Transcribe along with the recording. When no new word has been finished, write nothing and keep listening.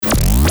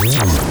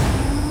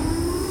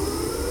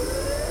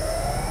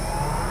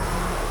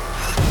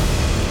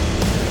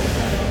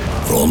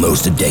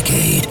almost a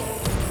decade,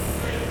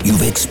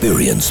 you've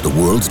experienced the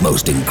world's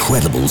most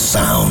incredible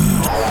sound.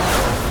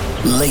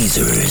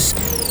 Lasers,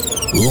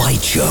 light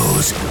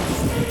shows,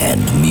 and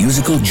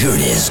musical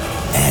journeys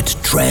at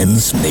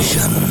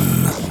Transmission.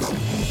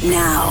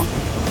 Now,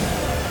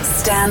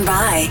 stand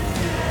by.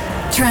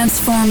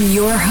 Transform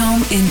your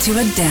home into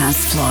a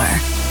dance floor.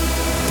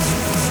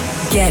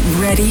 Get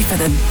ready for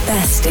the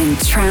best in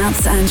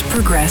trance and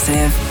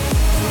progressive.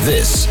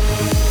 This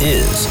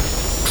is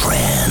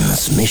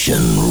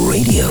Transmission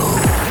Radio.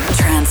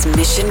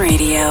 Transmission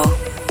Radio.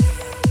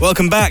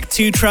 Welcome back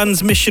to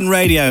Transmission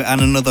Radio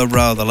and another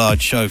rather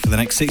large show for the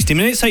next 60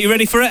 minutes. Are you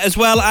ready for it? As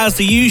well as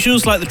the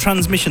usuals like the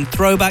Transmission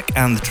Throwback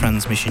and the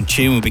Transmission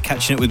Tune. We'll be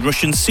catching up with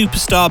Russian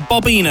superstar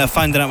Bobina,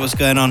 finding out what's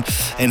going on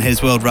in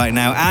his world right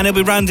now. And he'll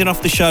be rounding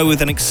off the show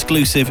with an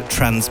exclusive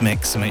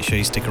Transmix, so make sure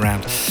you stick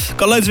around.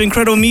 Got loads of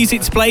incredible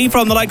music to play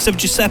from the likes of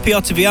Giuseppe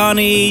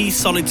Ottaviani,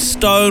 Solid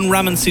Stone,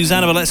 Ram and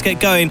Susanna. But let's get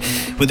going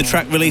with the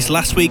track released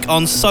last week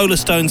on Solar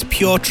Stone's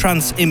Pure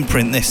Trance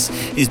imprint. This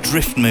is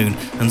Drift Moon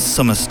and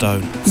Summer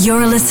Stone.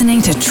 You're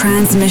listening to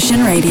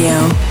Transmission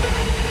Radio.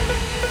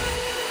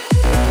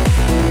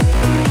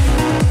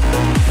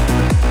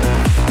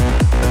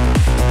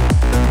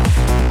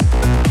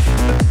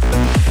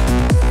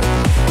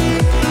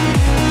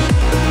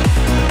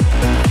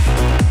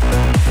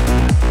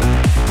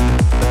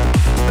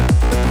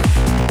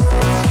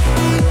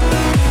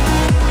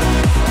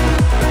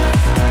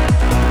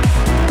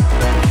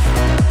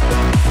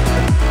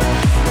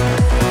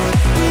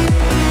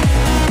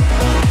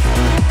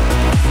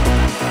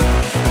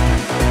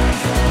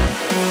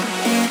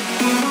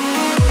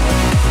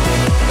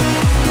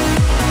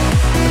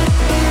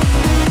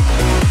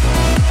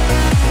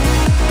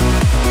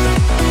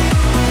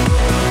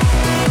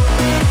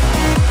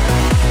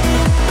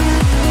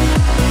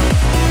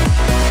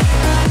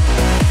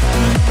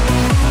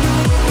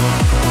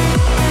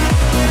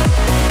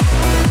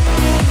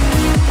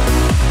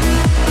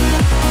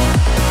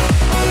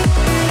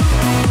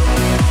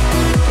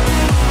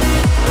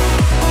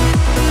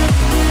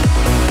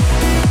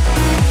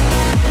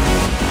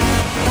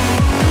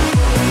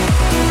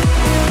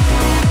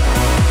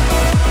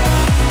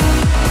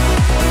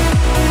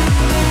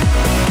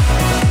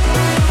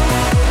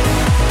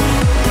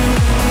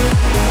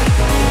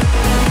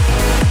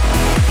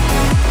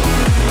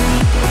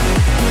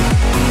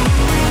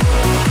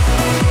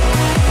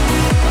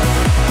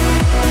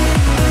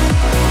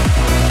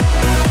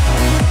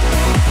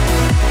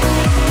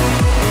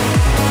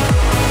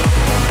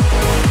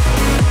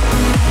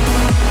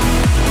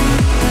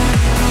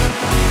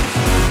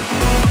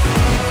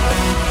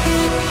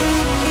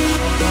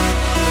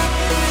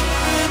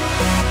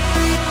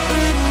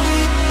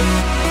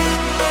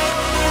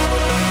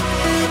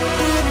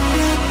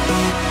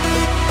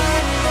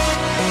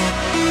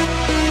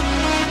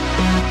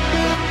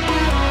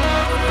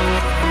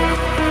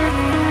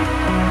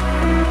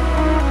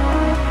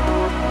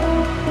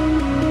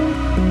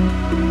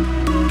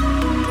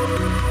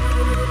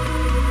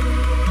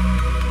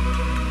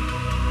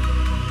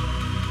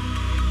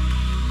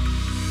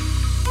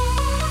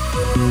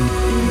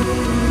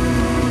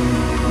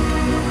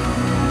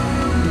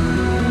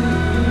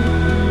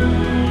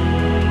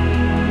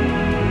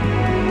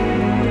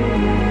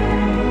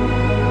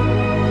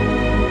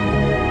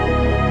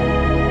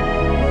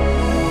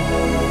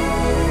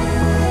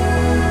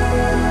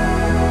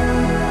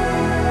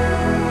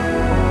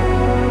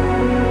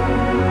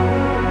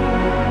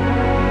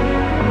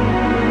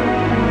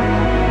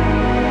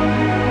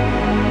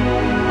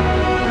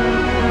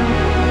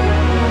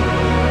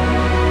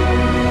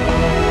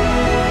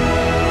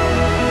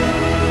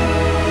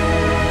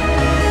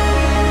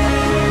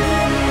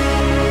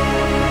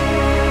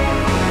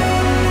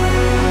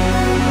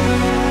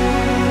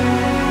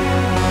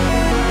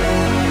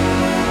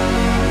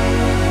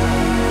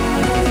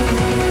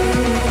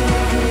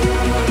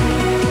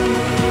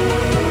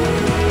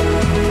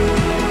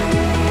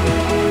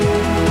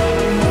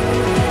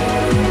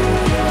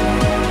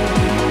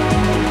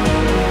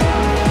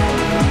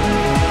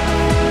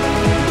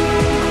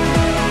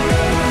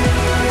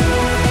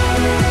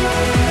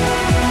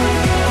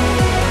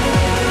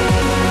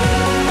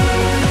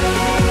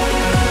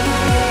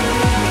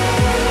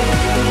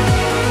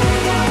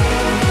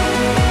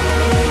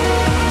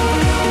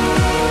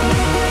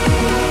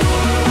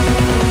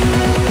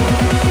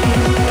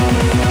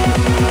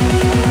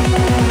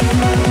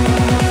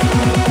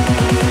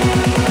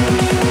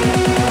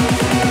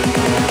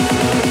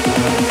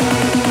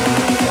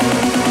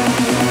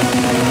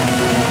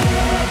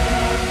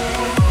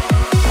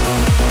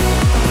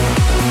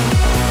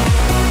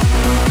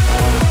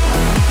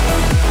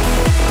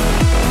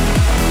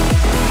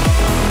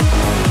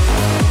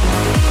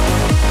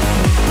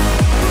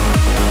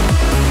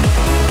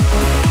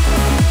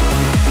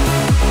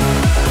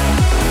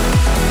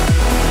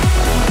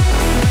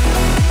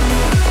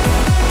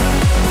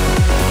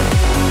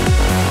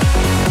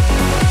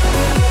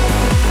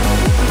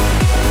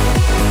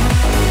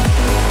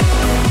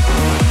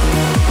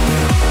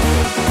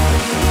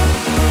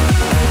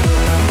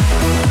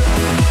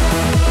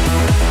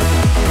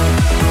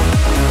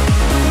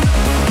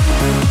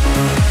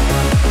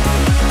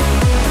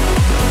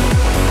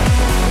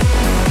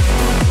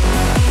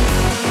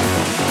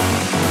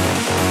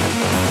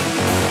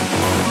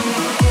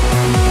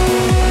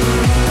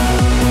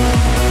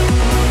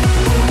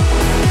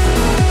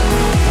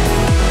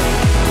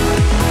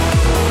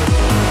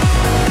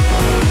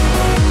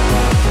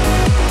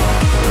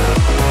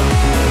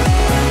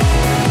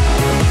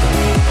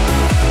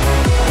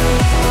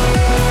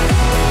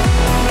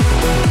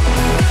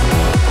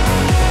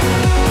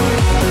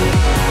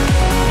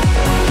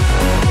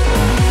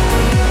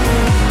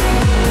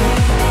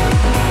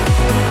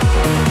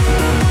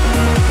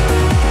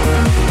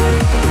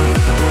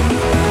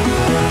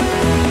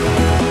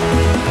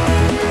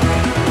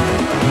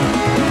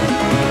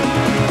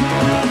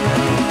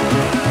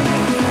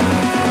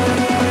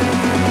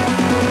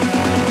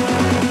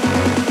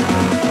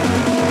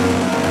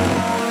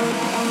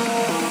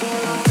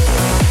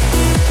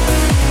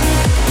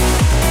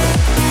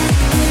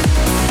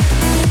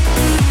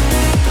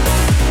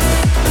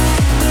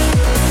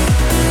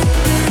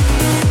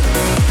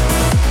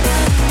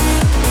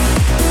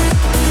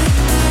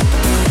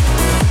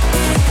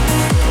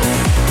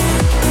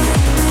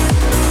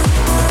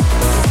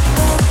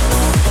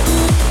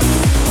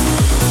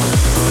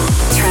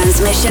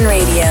 Transmission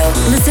Radio.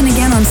 Listen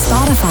again on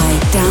Spotify,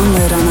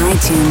 download on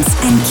iTunes,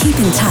 and keep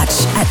in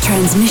touch at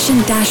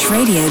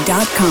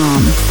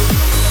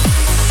transmission-radio.com.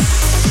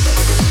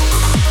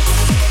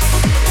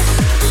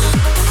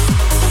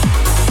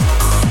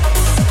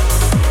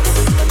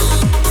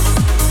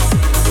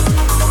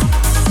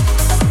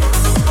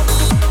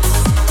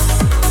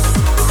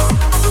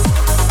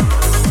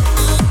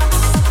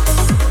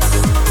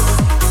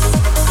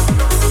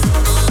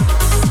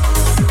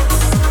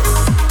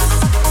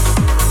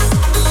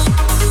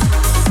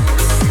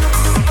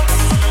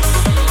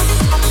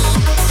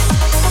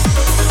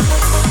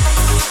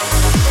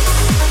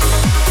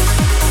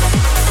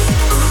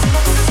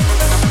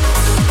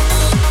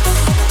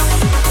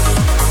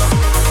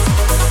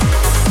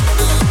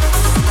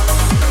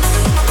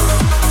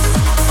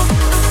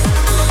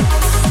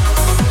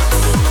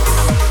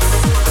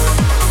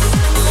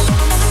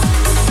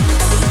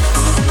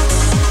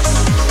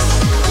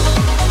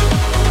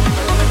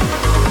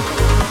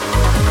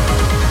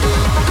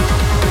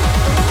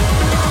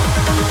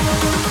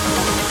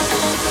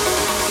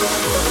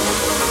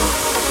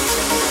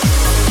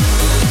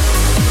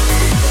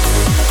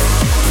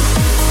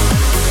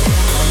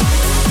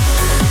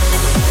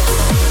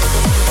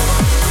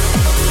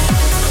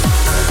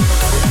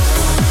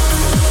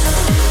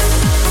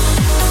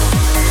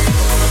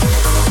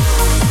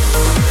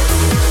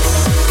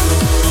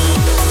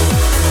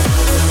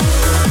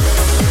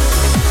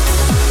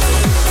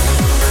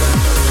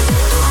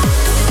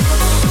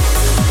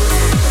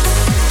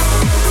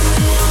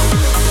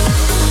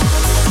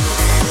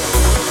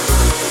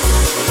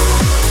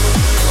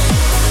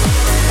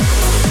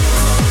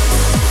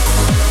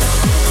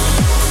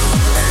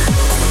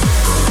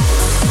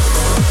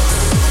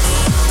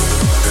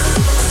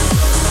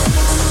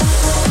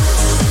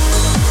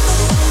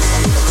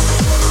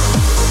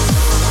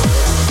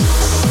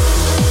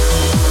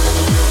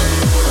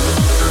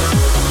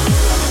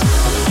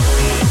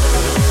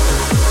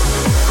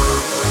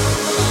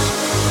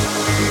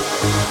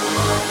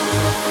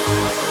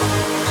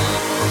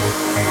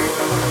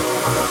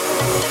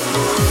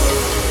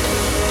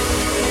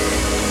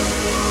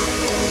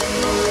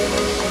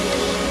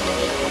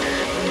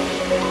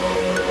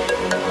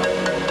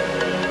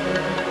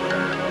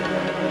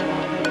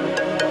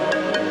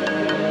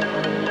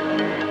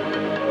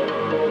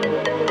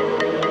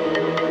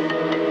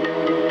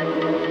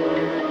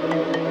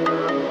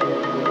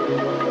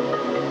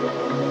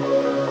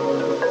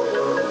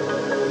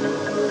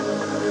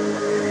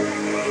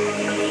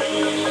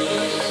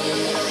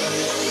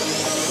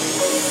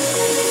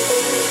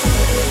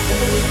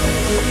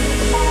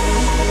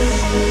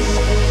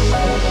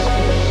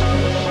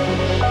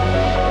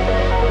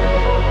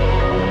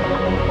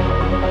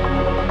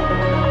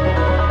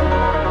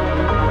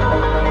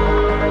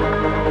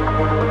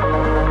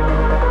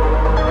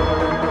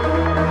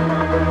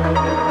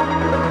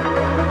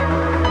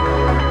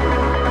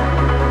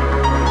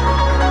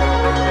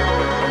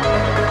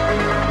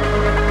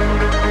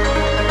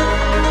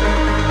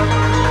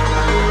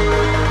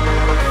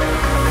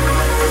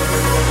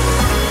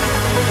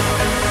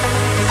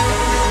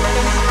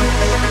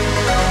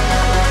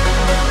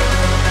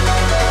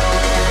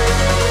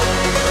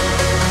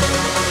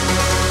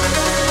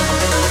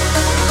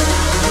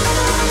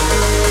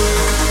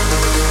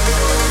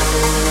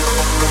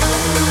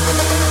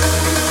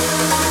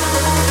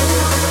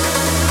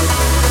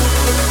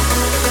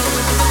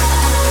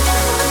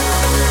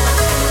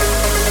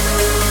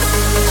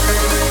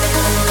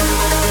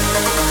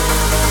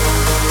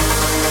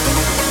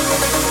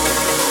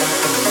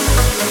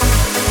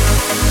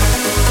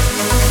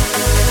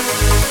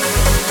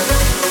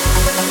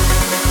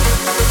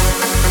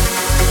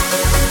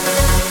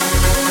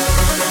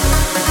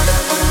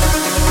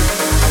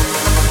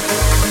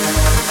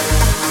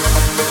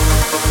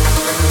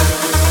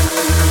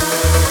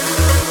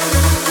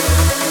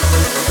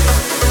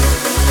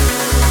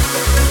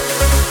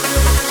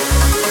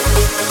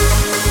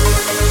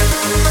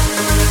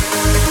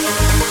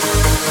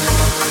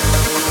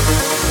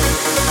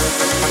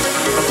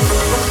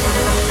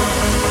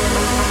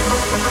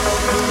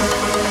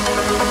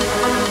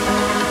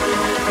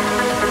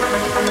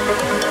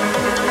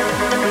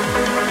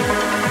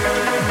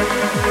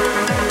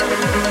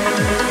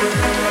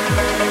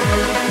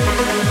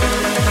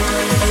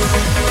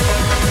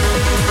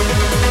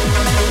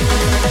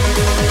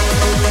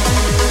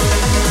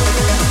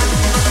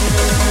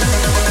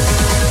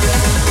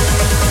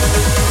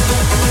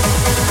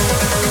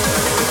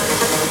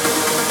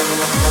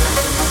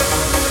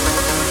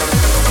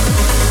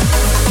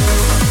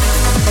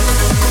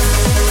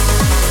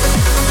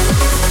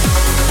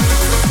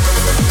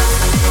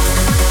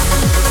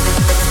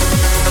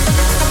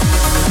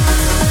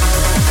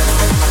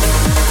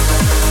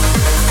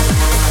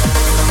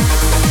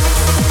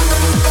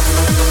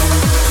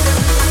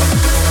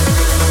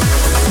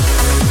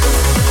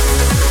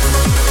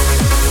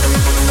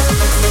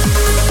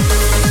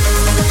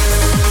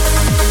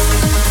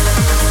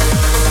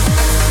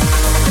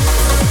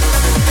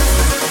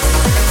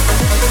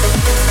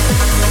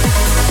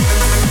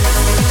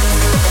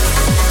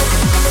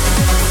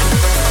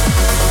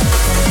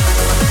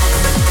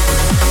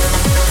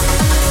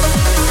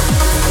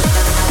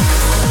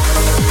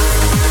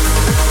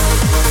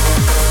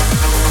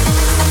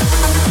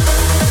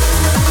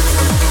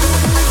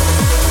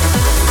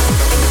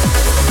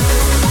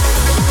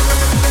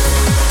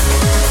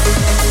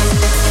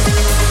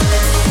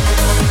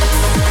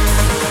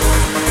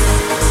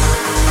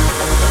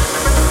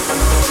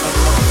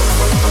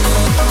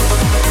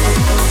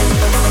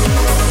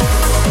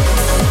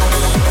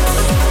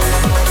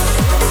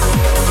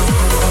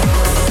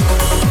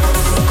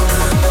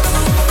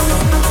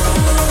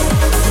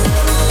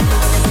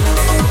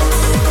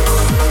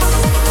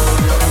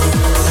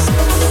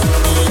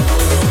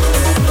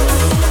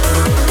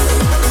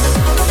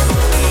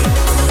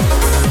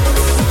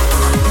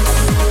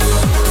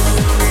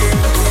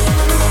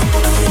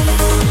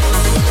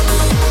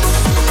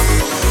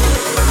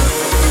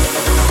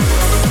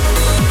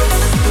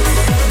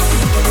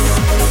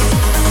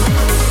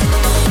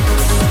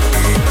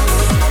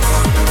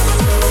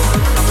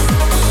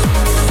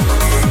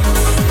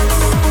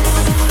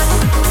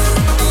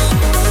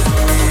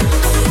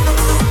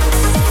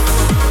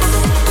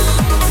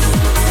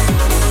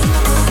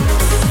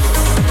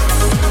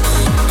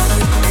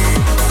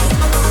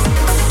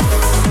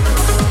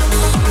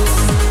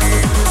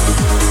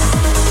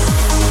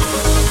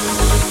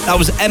 That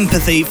was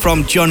Empathy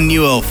from John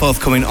Newell,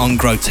 forthcoming on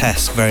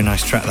Grotesque. Very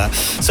nice track, that.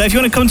 So if you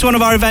want to come to one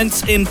of our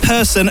events in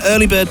person,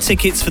 early bird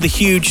tickets for the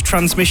huge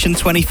Transmission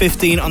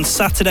 2015 on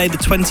Saturday the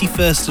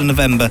 21st of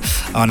November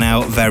are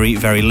now very,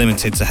 very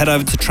limited. So head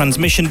over to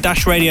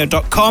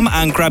transmission-radio.com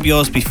and grab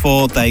yours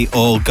before they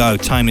all go.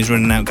 Time is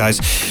running out, guys.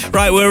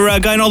 Right, we're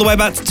going all the way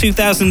back to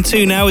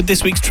 2002 now with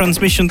this week's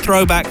Transmission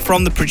throwback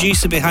from the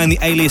producer behind the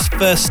Alias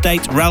First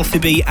State, Ralphie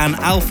B and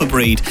Alpha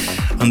Breed.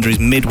 Under his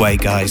Midway,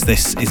 guys,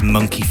 this is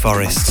Monkey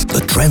Forest. The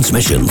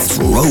Transmission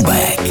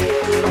throwback.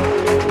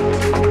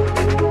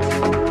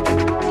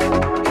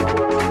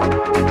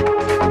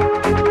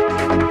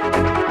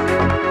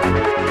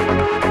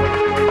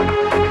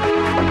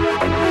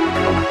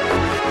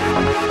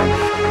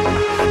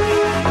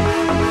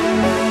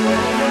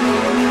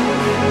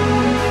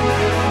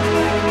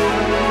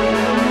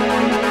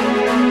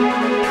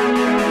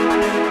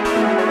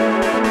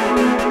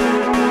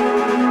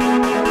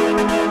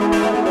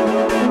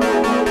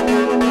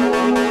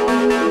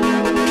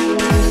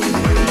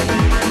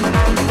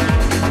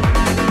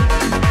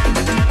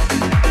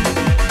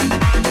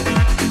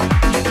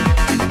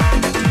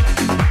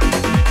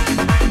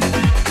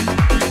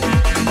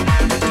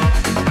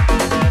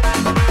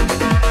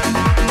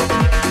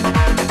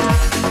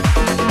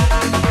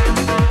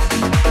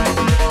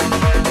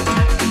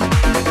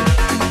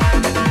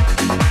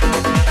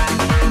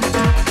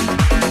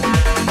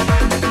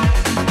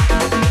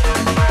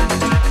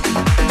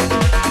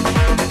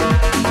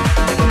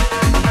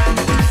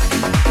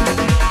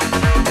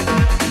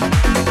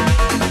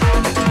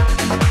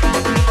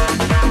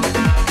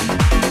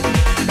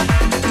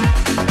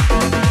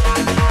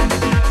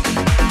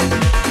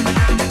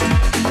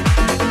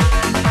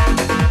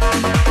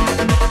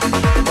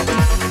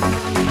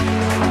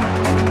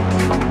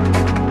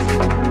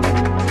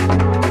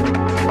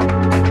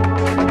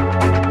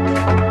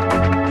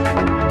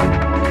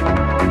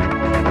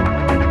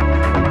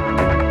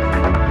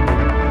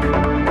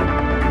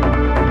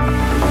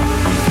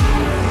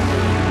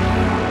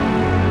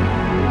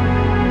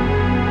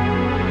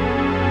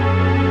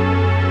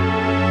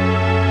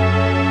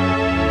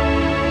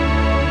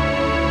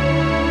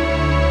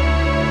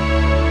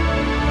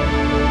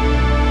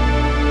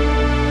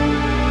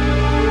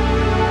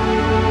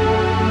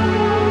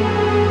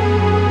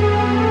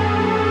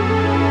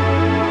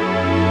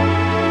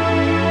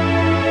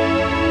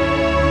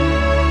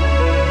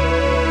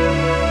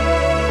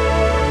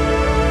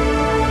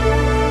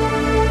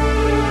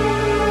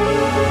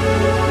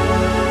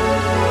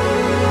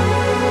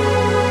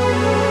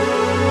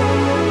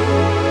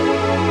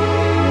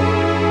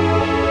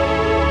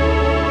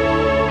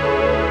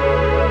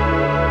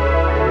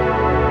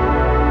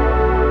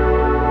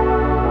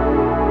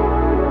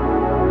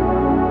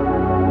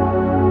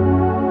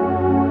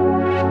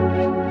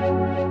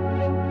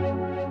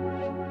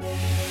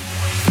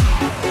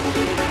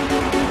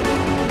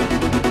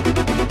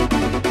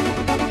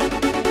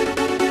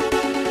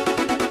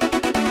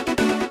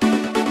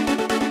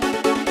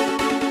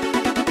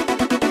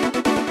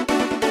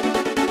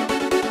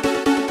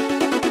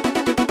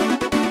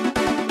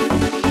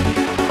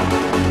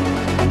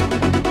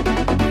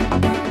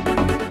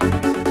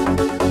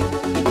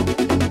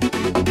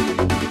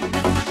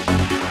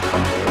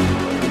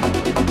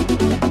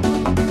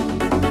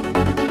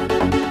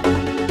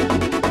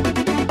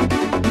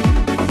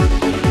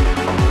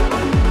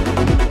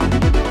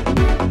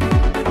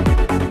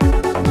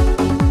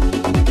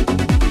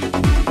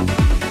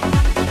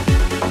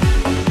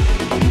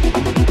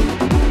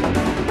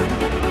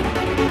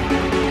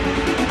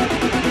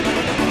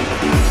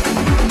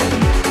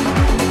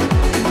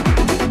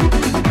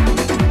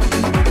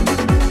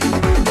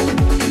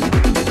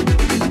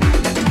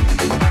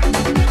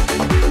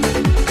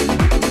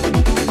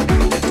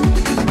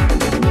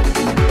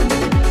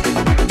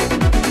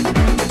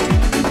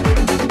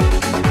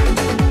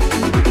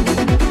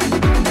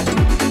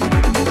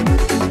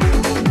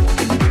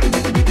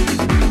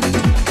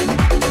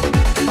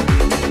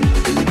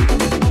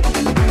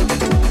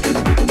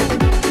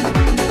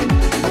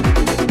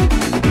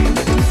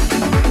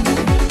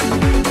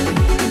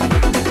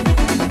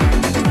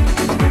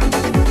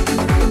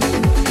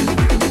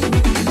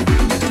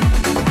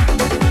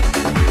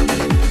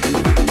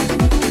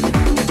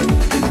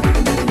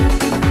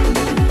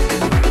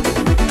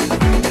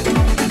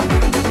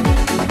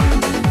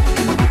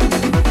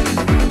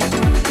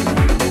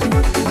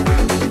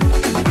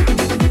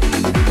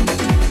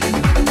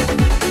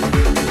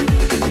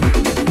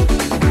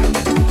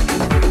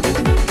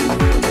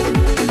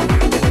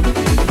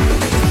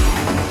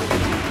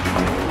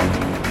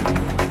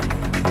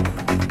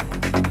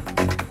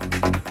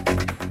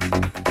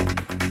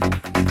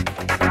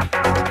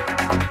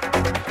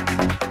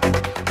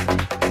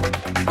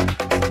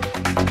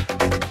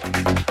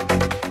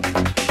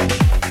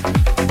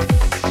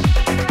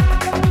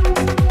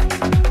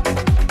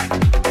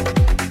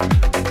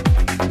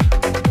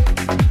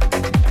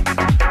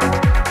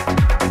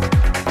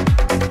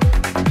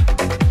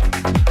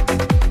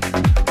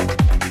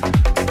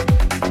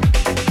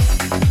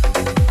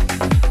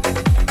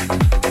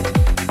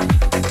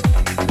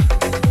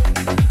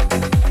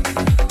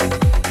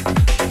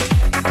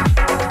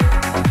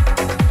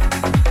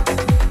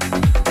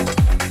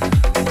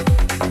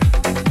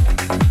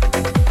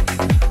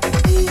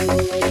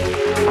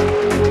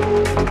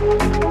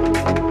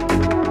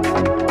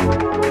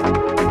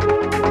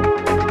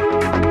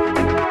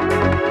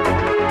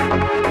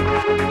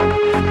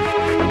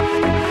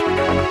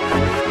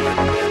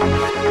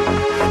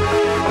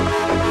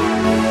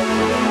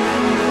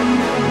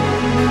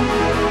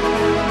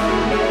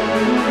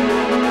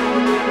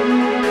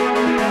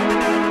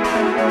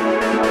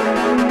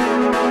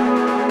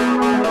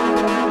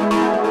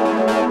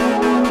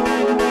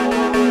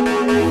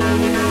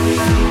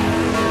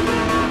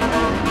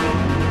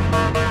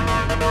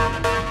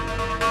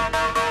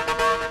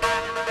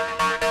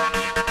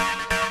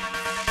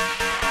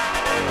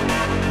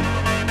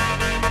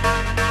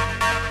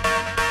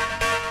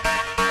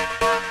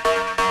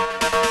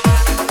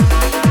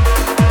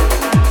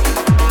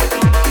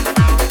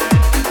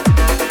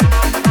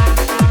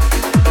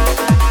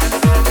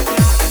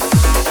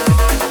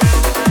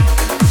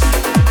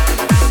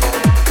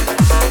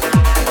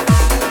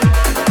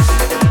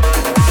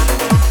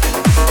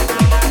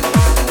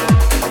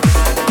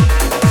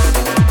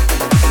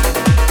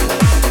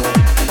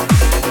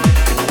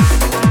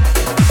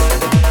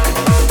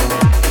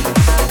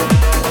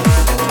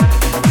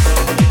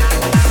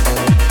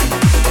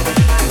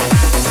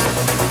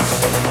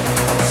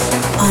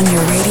 On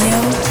your radio,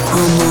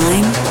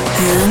 online,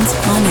 and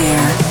on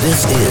air.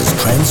 This is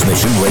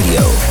Transmission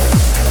Radio.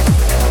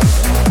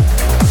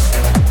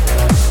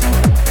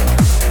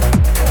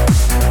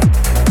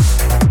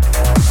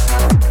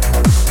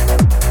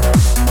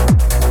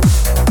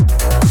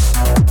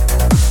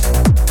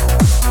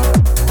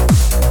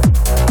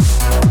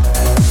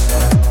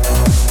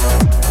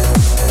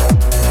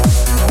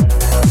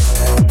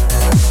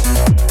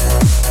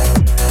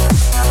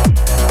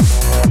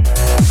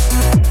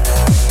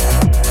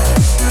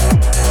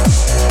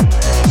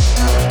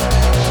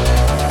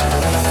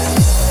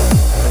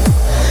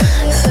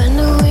 The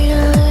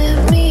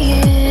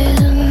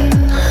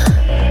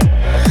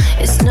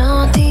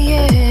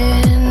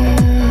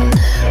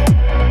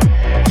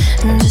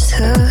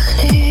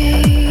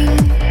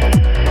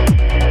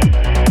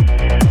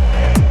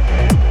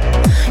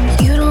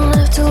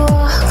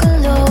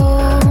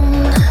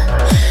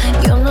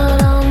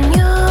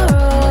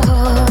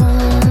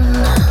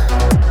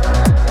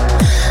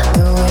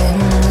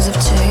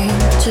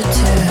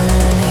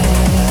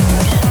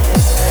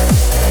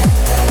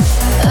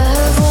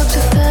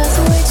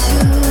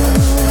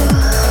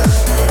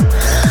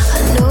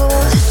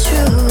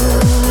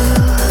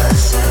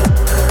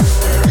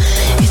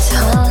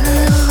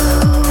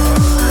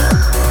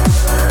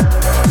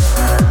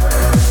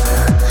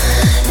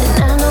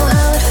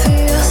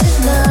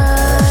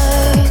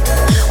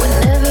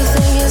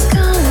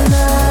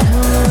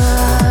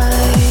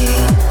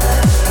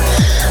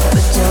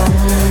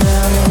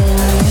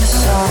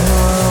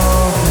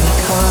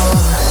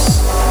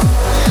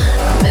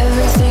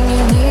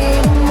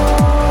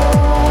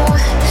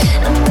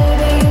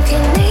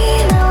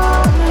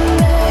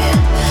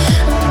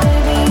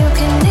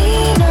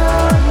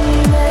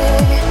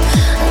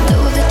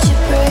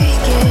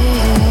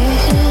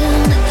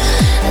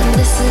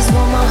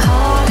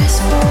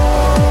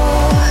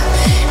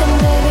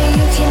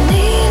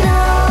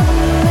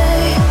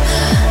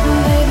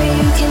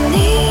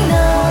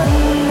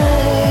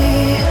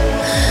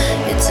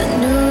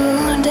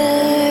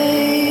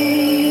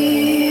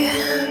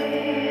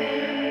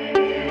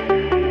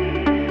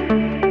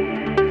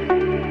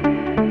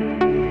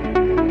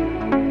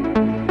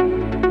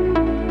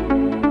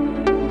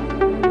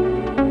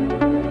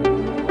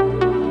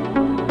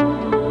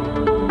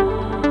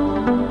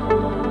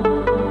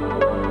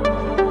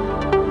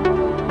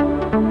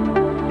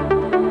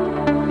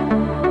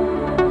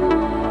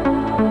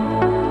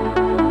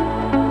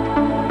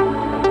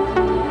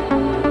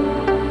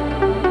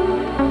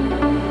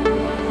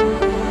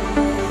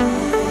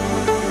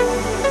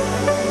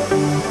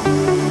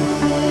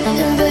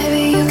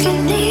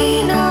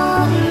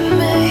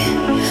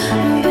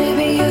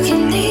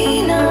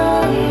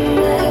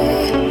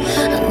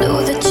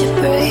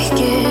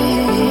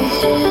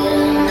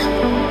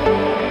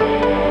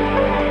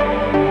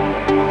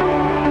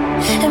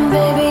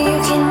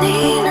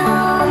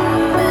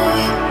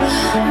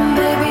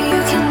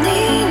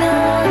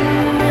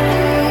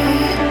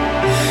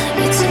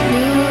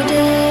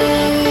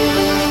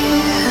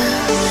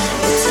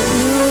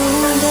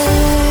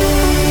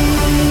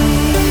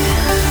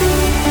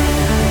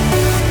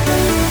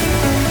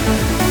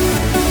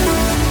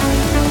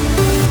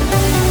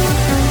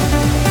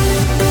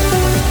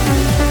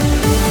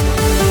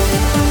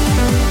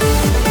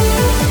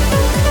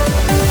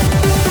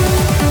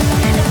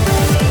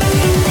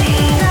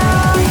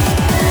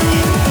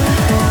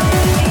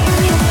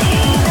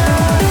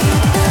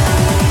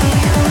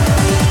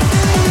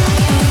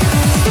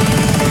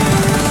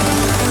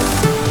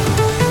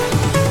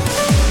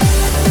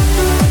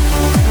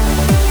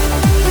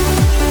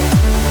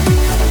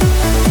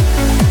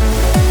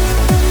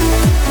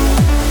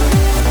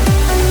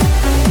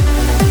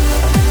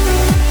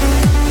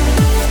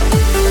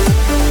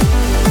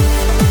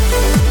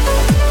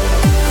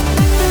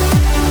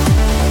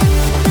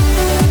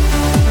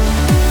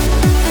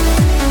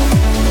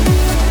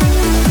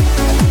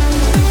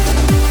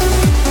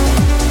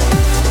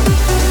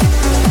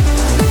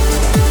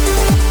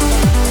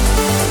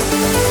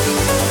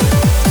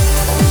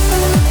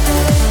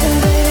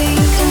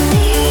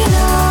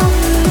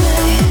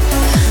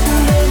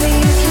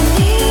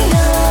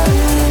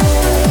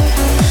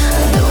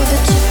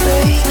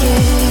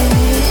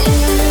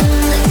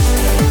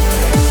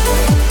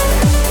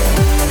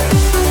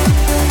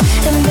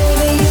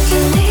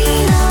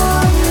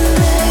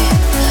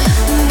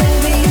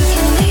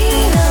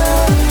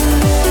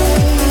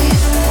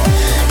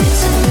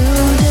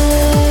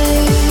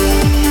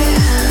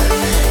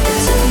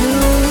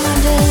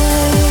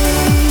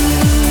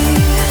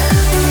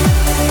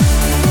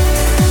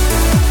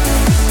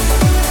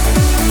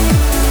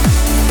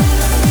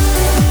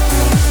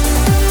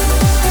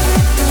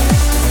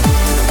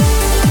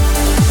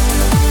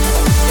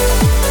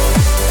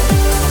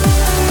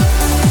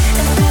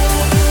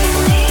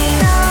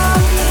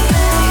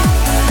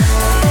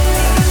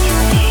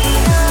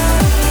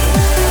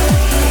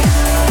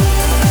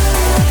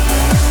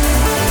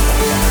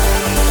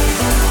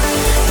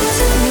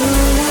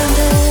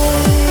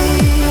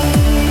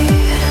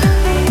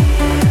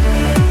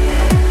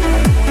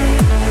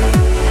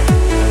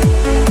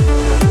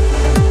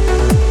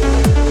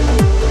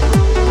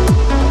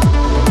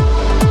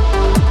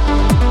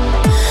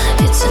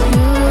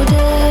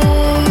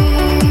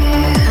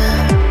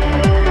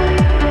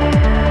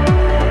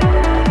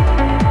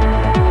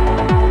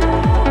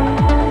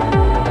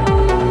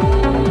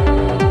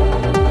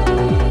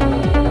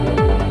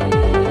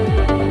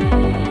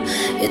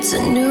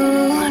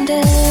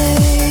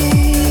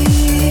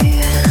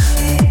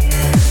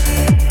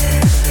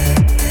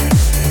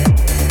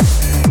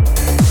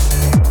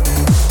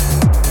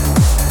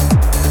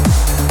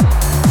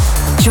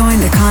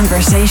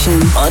conversation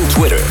on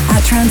Twitter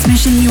at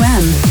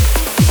TransmissionUM.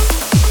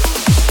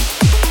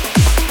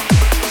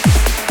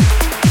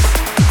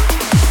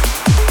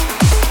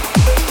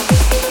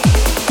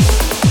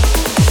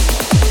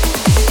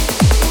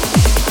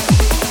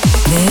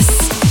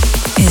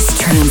 This is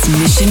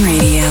Transmission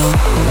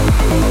Radio.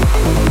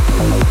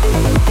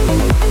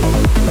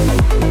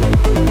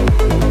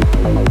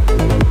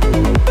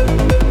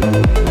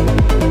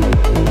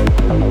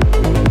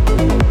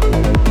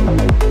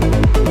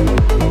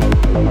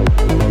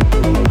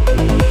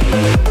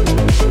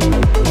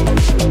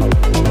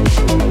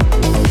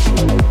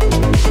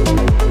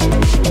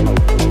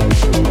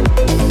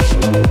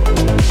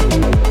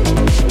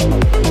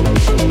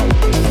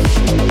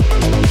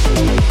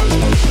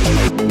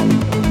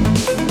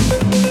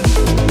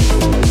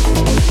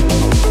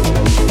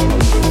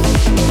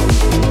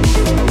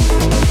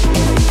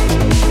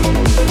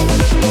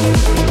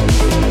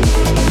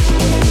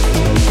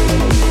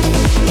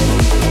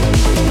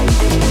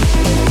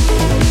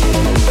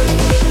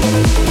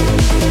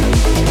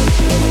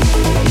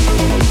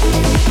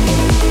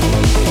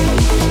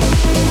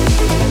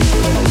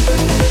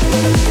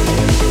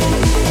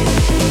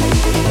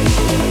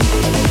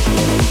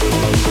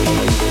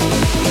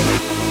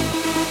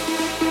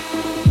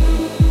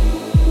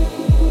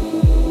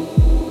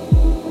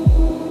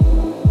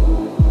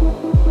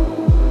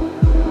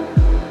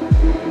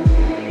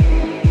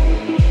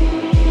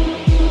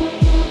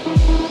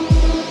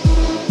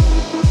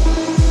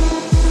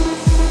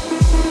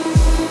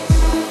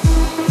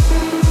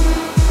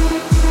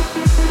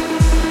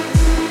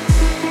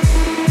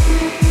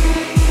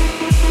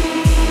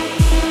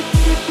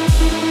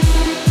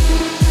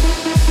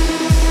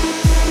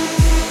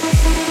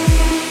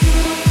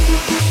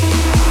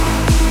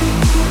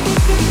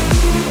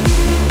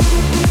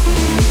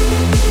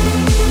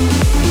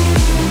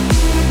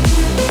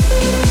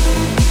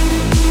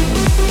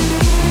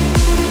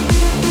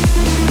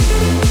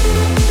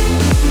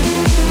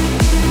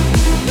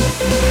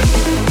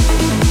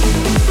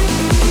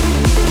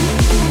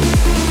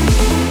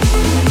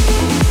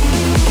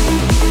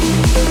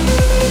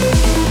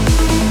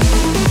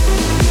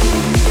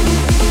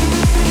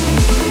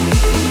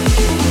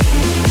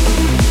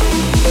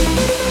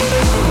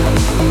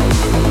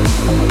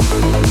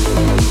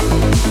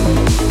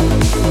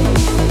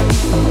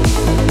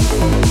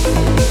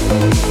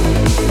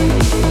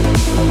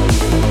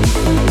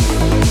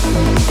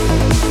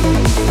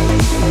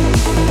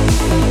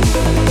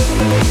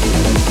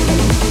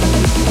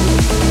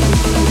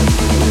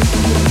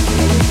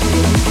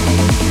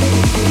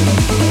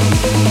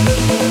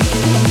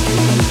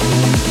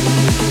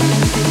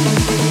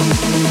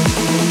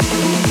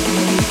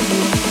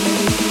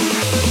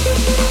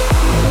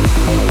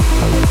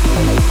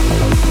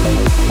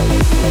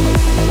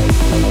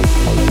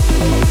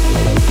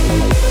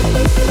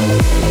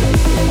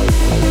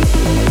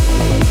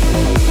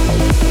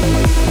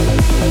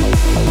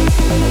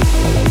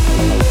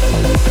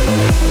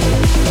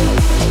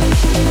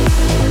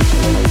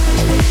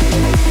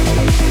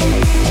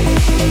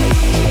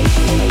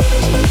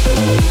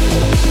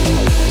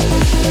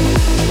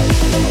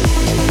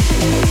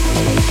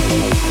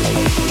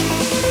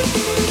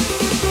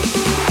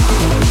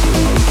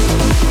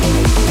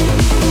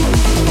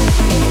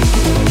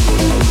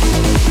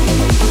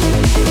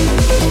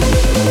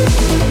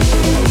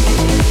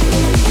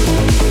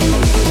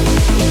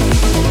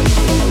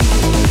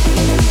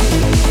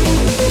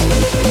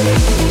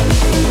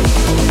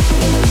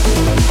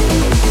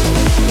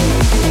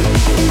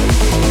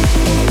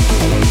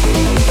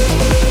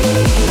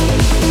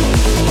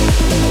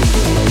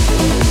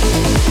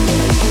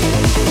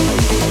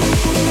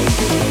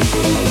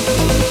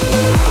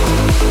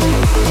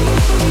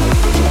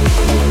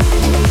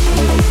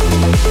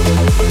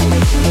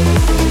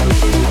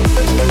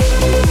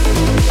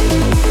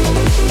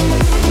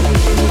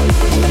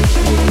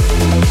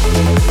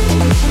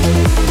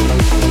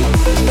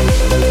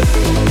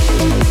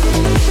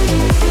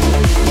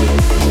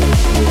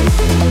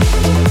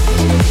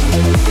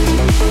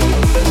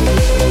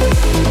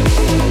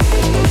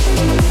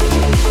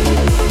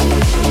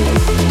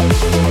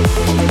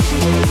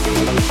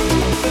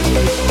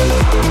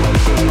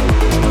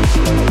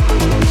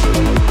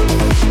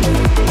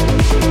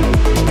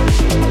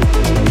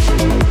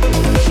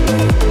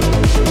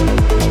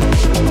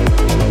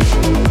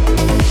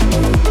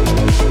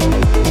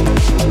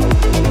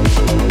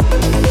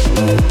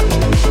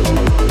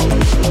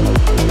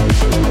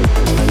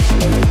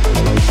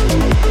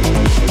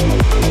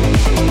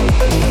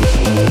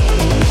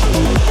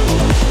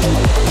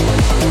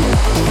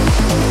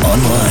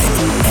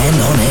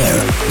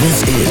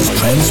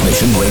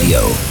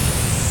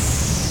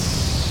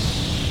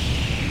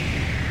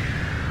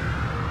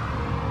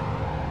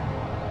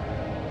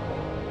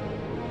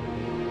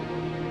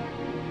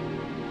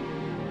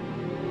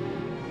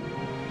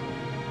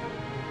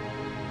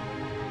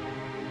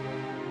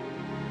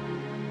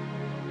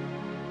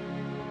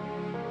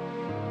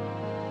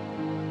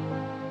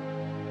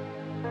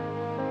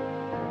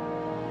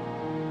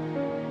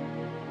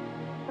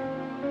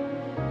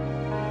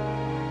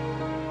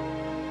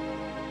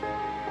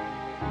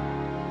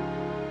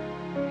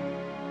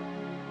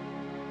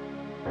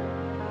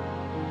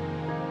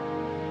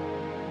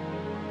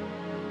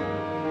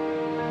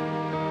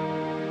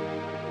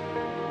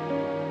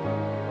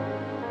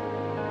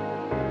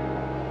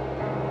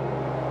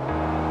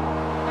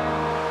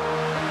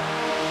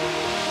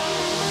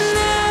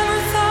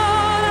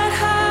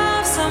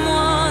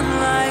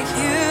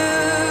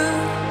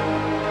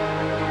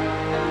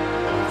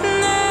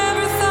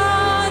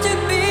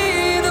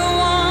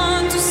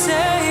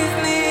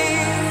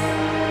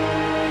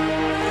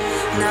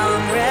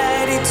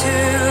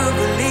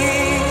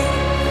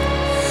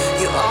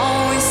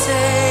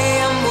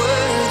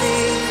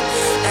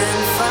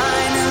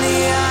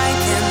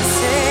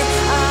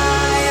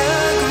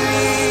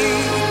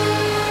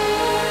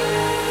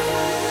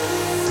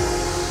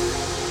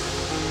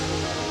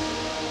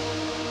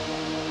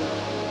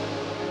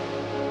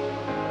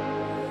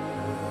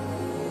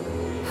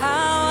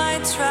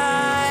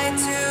 try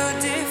to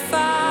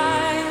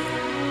define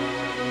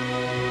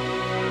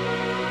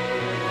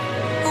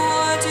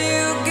what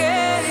you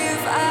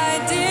gave, I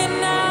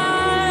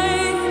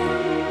deny.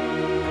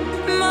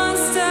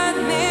 Must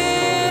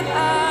admit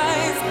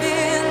I've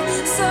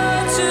been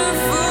such a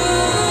fool.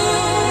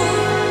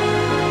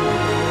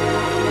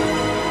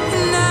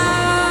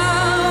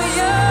 Now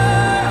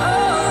you're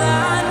all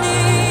I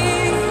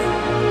need,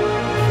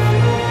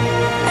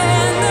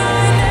 and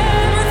I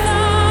never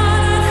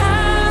thought I'd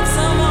have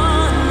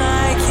someone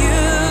like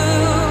you.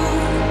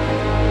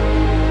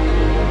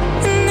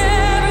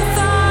 Never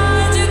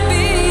thought you'd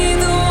be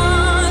the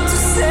one to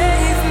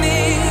save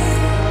me.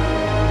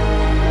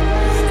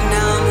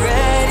 Now I'm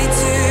ready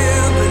to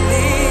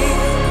believe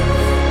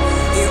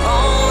you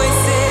always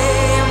say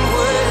I'm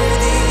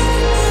worthy,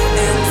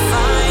 and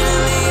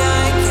finally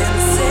I can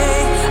say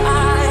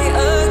I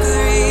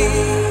agree.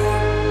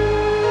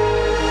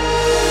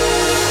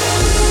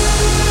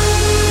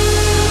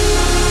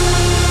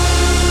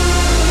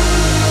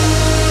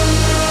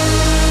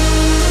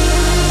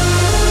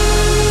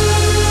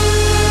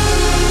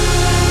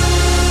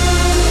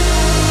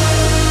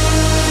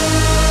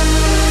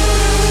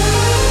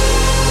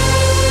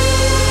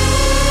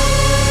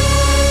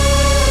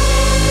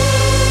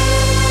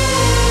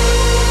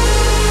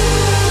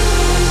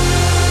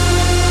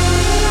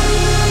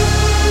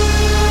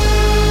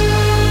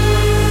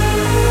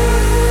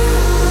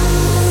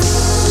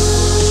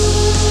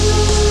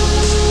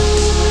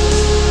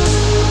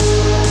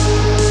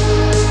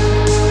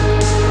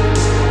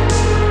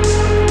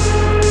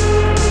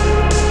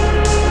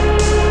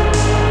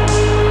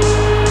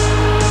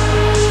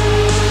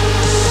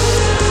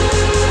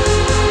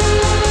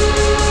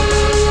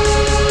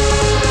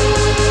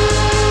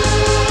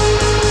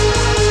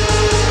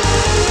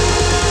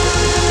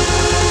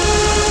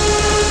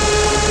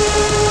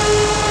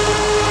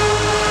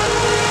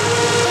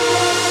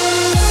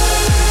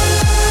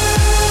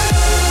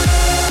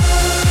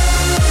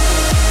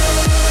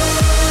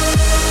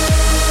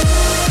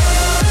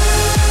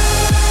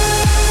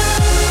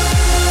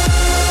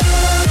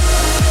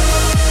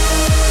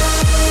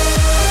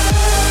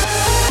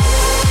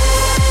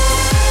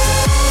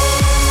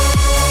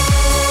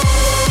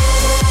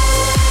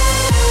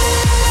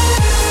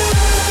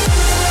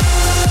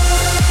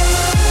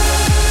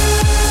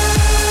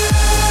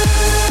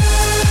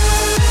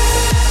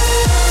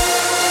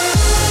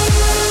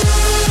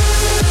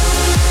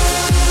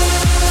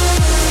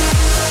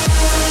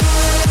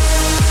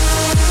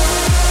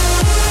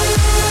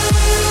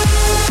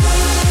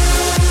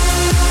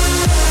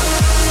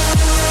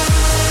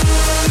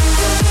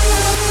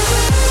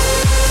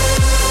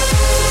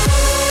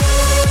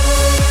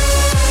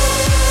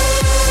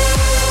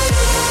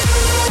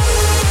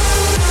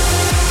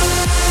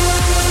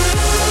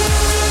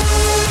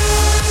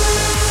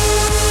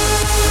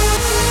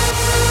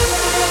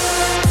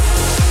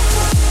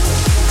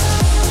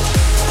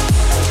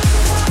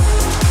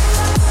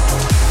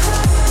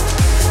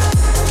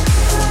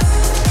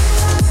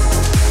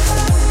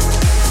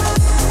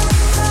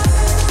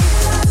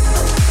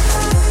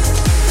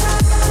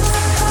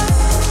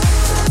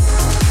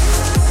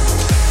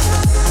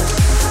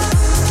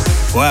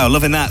 Wow,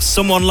 loving that.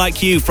 Someone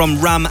Like You from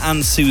Ram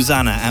and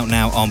Susanna, out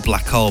now on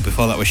Black Hole.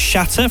 Before that was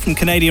Shatter from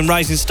Canadian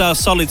rising star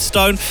Solid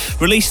Stone,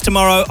 released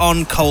tomorrow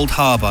on Cold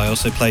Harbour. I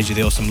also played you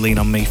the awesome Lean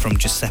On Me from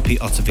Giuseppe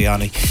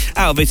Ottaviani,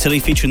 out of Italy,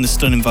 featuring the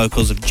stunning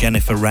vocals of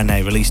Jennifer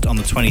Rene, released on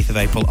the 20th of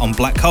April on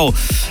Black Hole.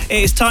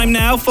 It is time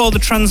now for the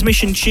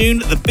Transmission tune,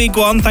 the big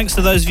one. Thanks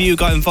to those of you who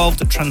got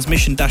involved at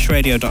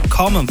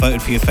transmission-radio.com and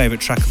voted for your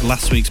favourite track of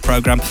last week's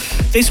programme.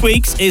 This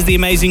week's is the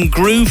amazing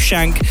Groove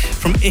Shank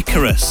from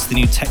Icarus, the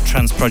new tech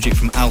trance project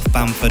from Alf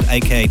Bamford,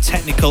 aka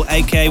Technical,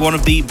 aka one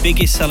of the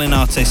biggest selling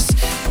artists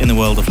in the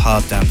world of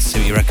hard dance. See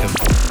what you reckon.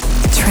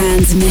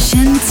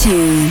 Transmission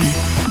tune.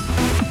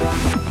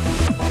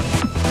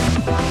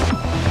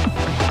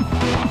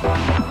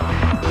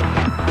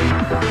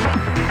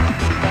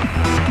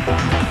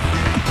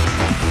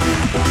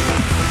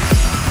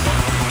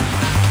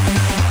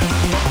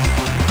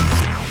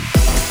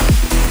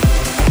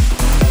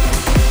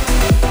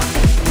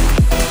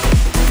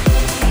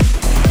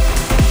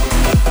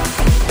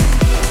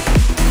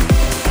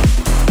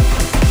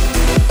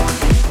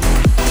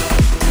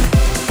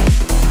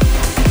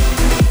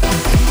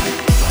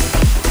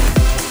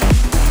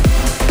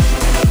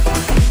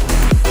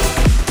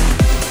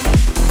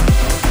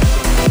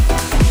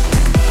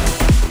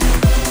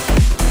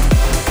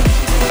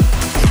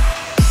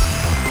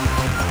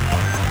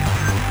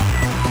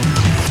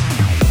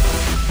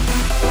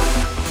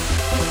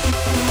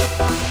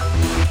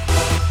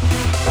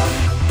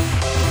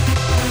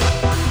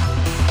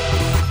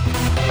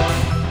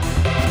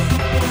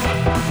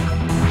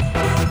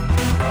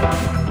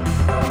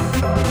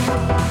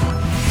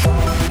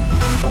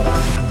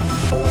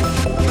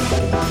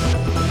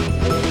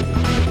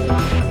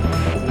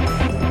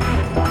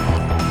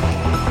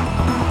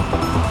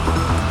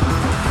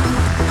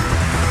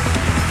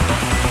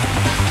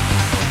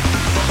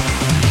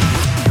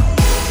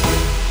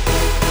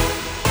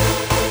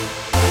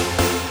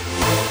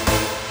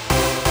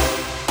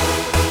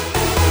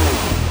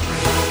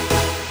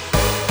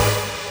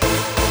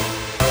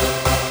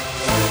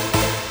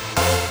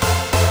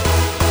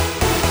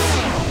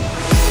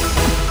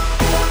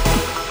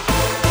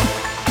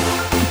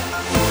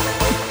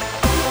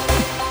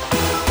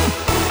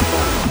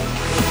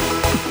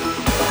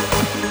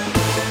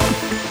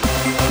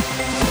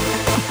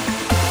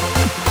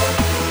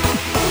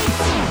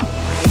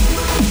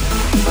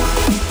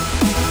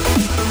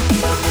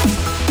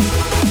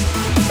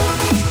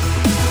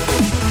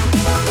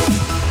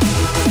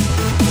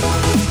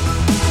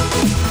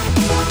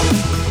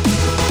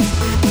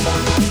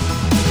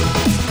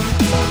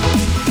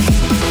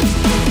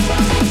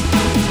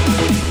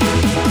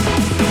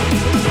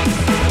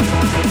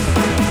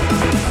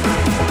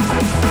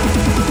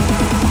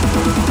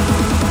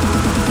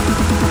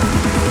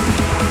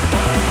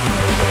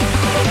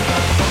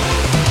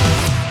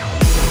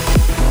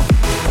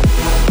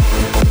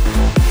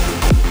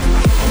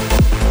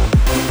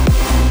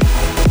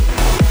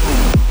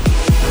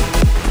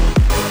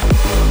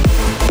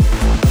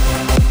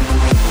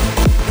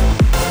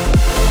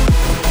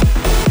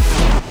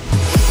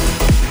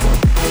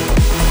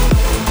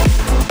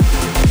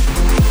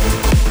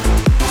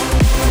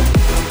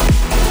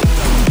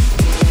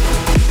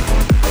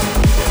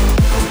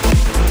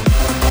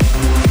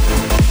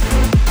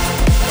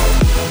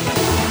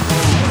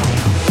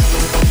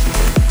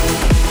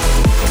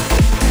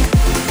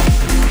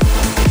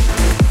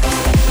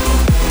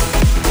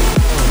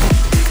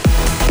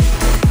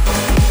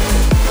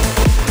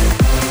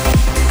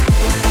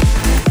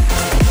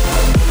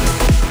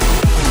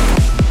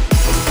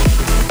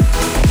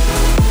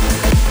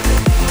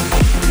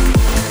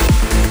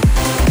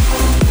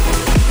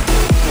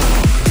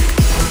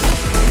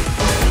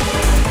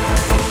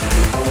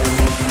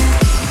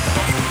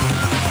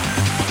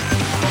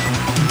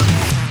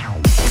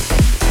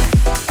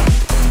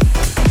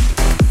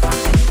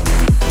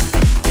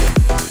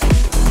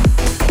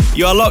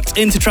 You are locked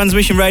into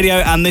Transmission Radio,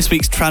 and this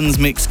week's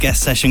Transmix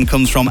guest session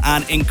comes from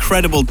an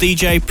incredible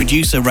DJ,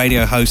 producer,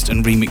 radio host,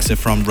 and remixer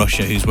from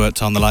Russia who's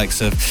worked on the likes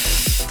of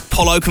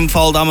Paul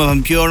Oakenfold, Armin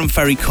van Buuren,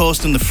 Ferry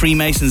Corsten, the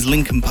Freemasons,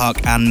 Linkin Park,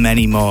 and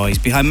many more. He's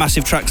behind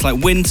massive tracks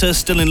like Winter,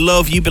 Still in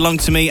Love, You Belong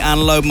to Me, and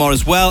a load more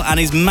as well, and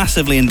he's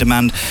massively in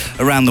demand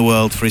around the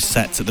world for his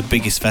sets at the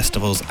biggest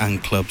festivals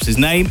and clubs. His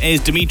name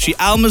is Dmitry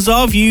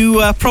Almazov.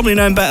 You probably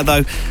know him better,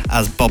 though,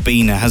 as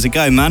Bobina. How's it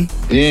going, man?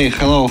 Hey,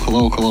 hello.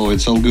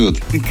 It's all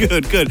good.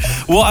 Good.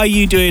 What are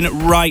you doing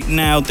right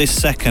now this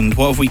second?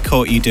 What have we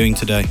caught you doing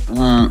today?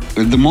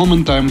 At the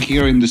moment, I'm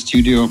here in the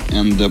studio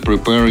and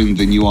preparing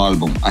the new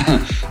album.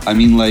 I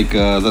mean, like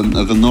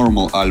the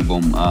normal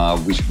album,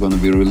 which is going to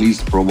be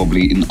released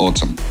probably in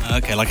autumn.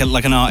 Okay, like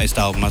an artist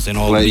album, as in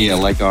all.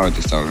 Like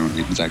artist album,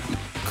 exactly.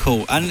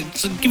 Cool. And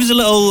so give us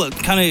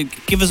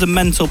give us a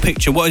mental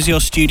picture. What is your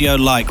studio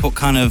like? What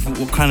kind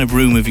of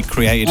room have you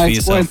created for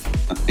yourself?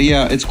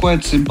 It's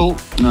quite simple.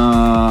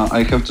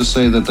 I have to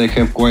say that I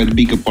have quite a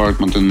big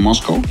apartment in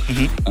Moscow,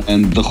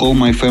 and the whole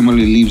my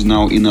family lives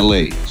now in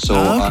LA. So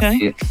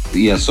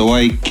so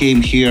I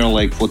came here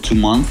like for 2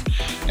 months,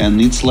 and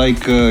it's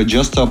like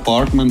just an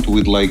apartment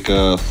with like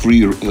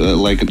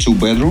two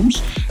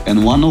bedrooms,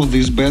 and one of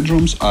these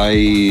bedrooms I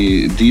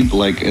did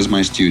like as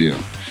my studio.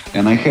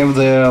 And I have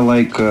there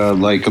like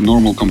a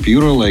normal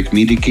computer, like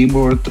MIDI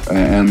keyboard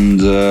and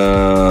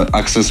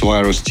Access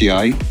Virus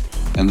TI,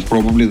 and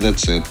probably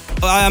that's it.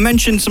 I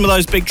mentioned some of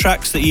those big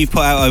tracks that you've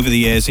put out over the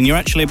years, and you're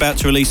actually about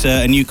to release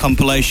a new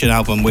compilation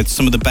album with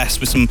some of the best,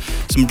 with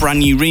some brand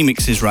new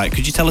remixes, right?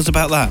 Could you tell us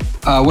about that?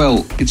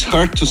 Well, it's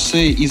hard to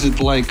say, is it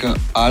like an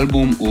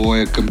album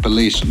or a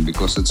compilation,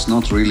 because it's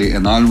not really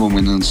an album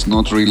and it's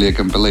not really a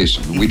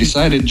compilation. We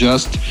decided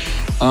just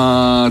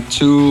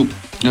to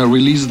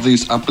release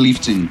this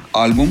uplifting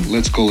album,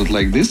 let's call it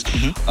like this,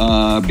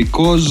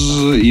 because,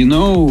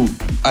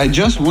 I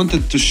just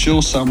wanted to show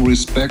some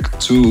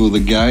respect to the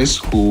guys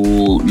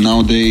who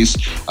nowadays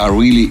are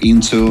really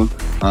into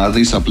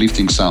this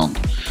uplifting sound.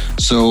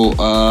 So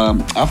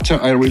after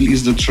I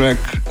released the track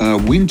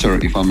Winter,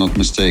 if I'm not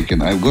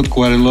mistaken, I've got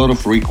quite a lot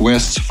of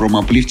requests from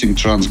uplifting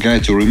trance guy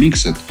to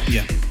remix it.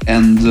 Yeah.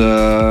 And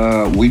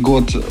we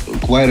got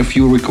quite a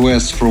few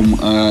requests from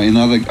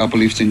another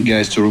uplifting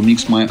guys to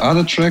remix my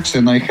other tracks,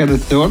 and I had a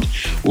thought,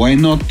 why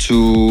not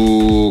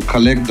to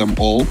collect them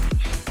all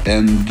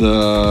and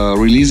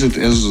release it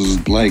as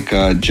like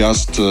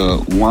just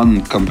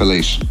one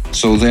compilation.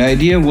 So the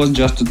idea was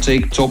just to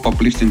take top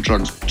uplifting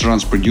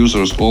trance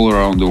producers all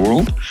around the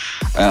world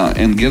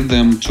and get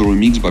them to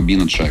remix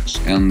Bobina tracks,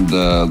 and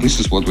this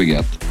is what we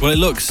get. Well, it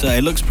looks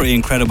pretty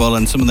incredible,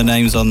 and some of the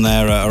names on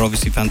there are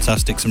obviously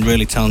fantastic, some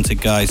really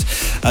talented guys.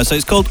 So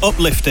it's called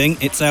Uplifting.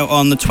 It's out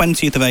on the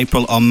 20th of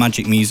April on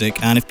Magic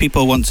Music, and if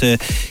people want to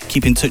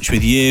keep in touch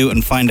with you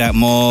and find out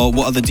more,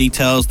 what are the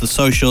details, the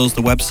socials,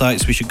 the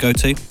websites we should go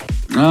to?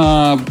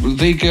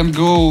 They can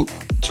go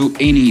to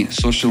any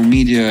social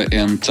media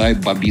and type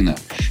Bobina.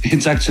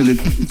 It's actually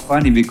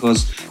funny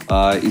because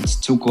it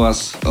took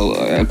us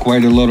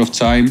quite a lot of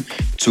time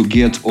to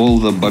get all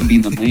the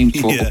Bobina names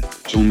for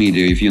social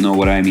media, if you know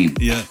what I mean.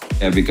 Yeah,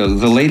 because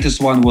the latest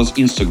one was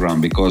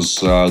Instagram, because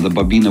the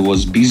Bobina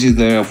was busy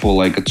there for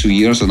like 2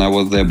 years, and I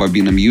was there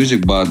Bobina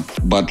Music,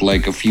 but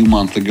like a few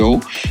months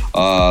ago,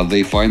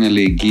 they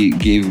finally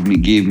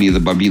gave me the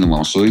Bobina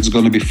one. So it's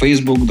gonna be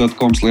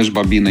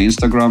facebook.com/Bobina,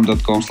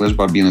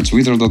 instagram.com/Bobina,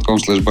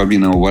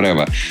 twitter.com/Bobina, or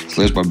whatever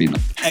 /Bobina.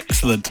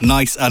 Excellent,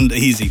 nice and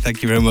easy.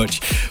 Thank you very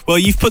much. Well,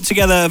 you've put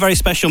together a very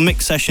special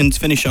mix session to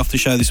finish off the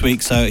show this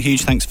week, so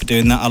huge thanks for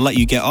doing that. I'll let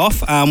you get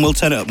off and we'll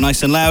turn it up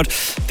nice and loud.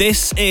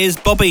 This is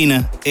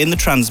Bobina in the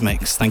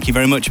Transmix. Thank you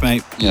very much,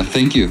 mate. Yeah,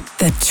 thank you.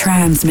 The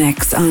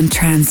Transmix on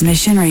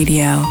Transmission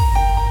Radio.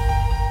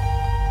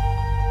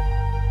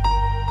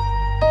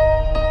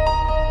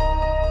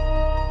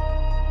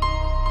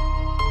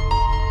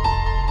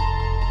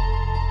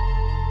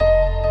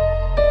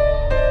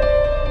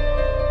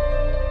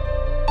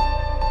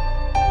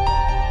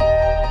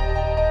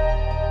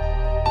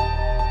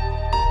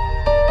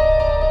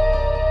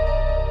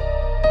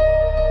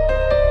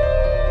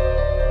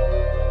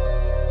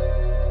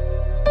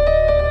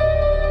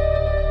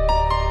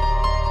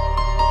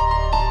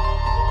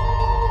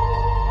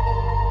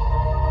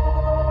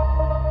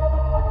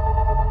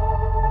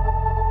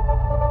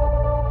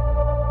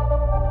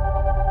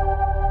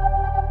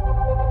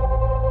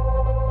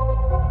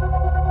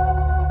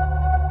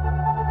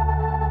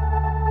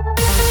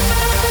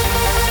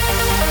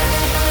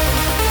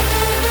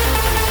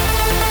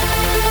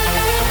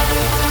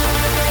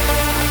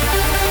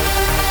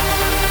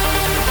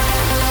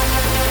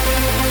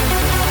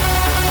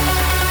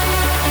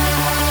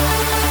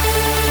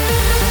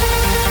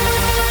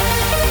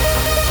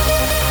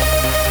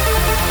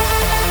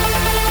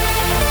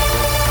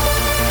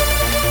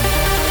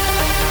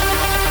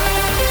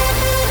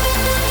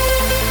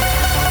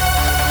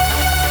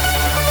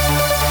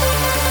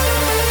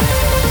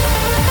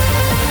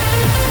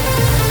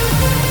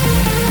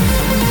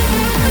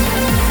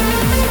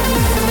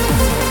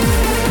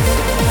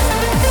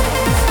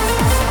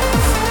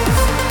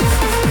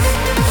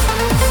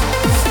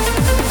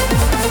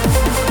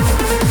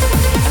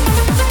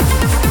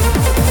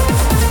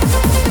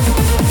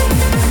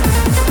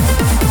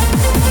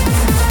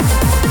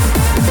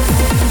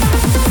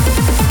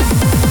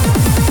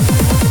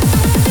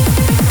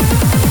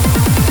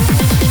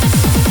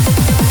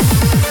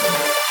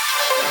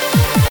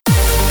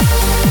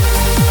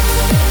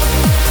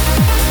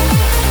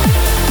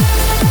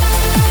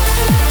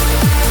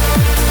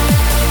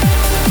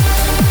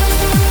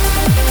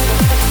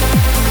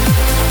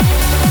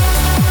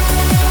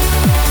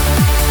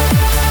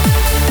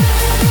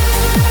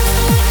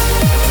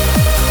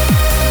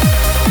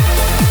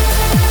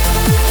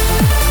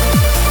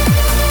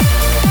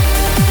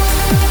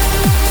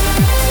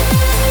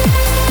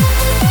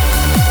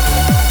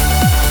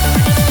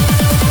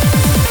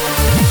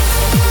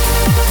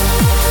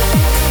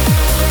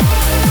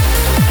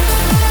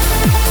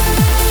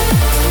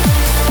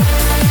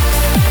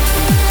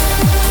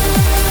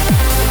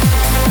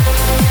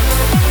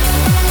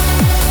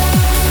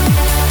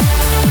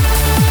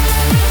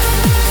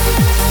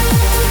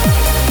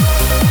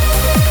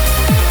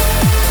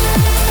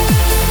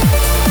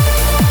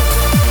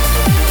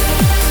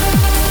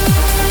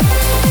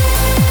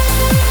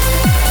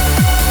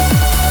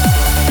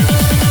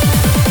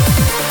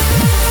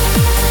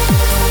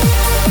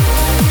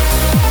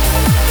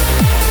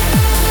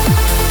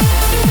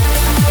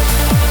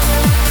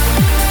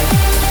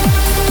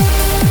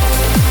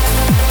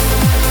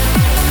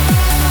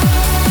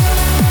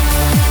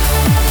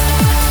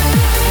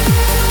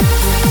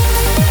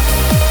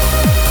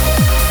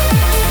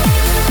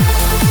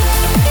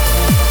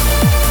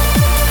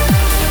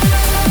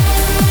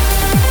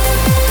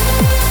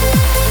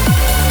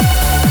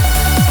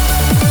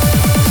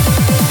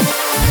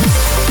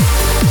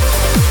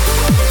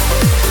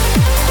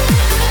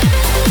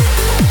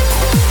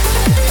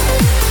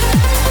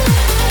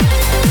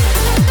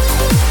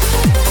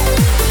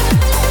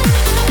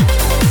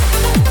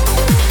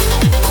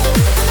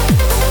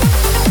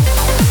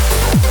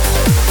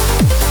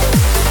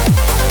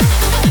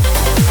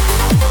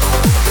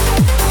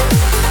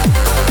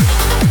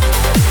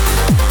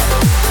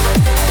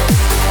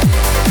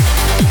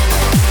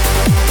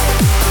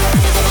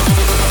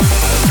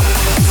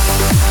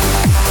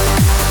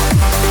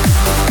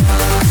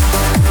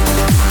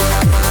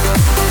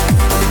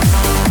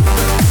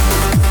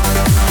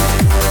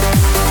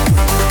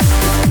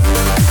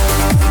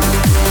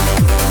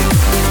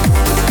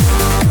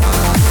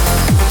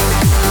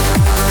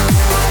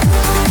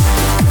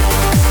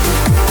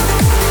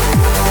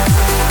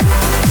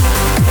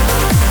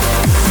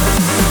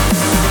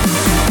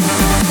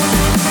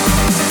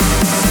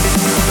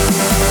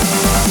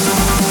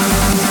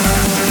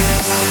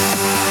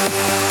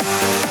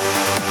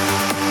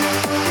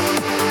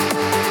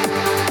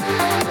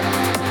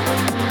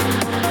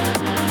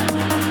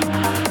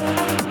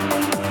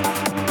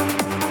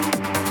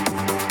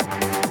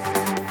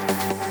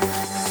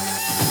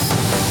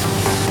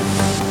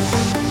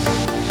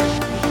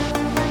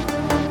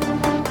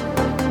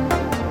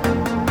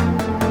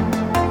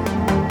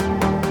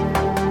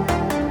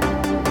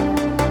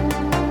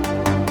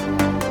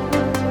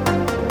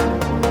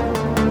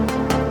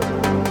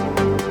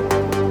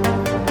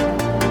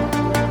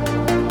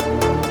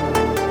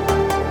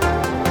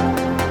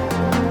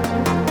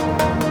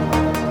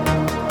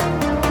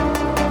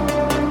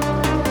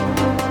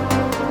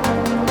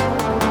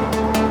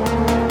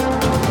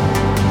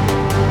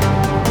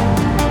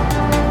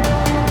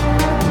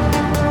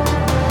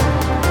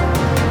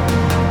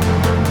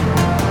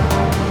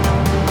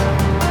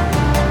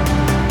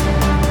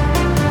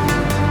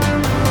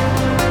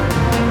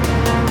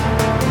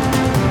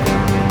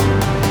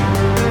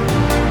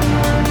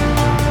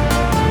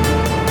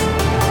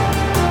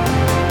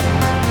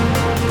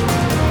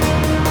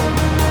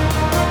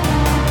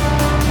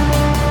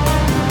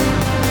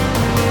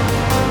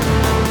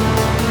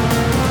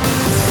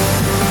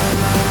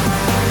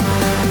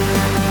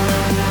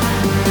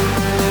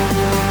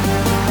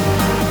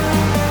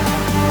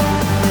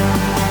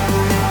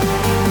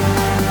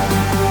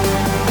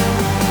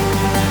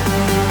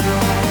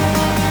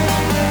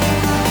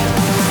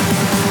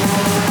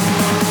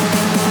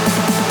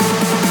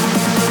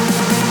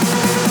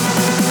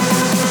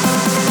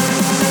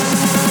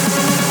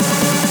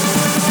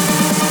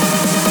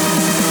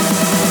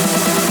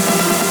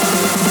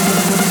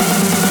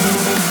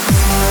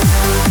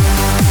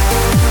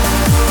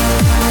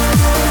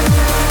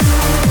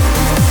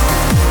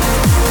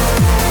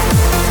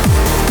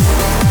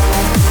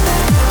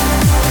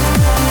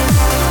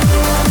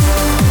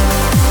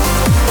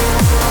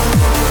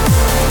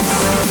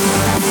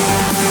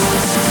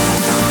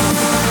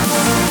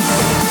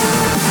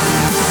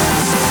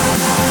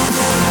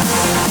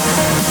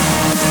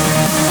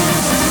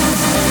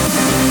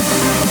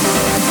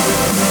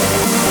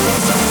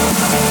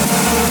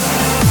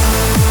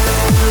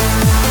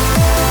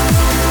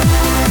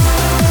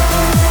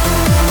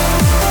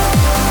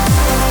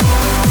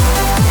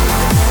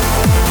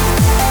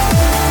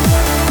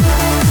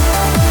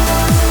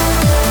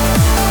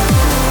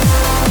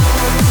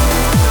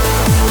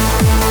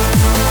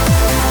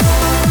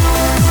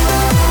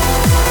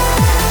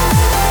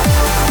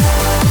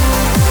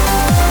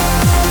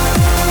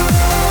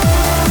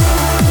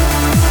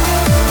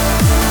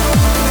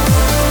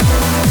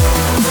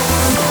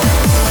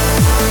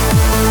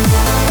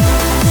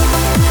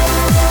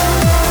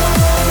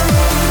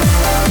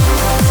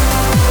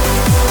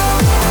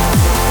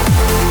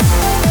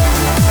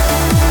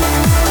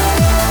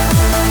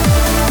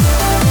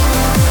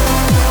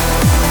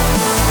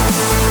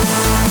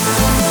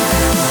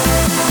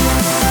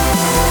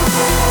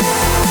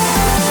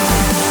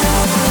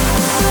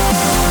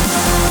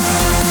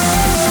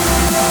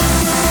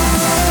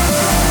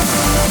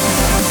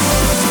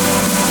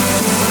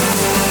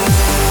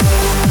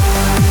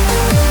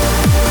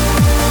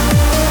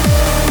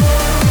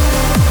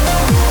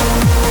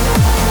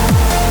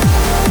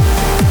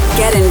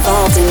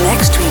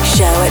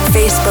 at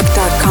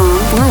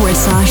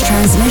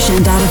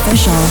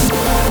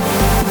facebook.com/transmission.official.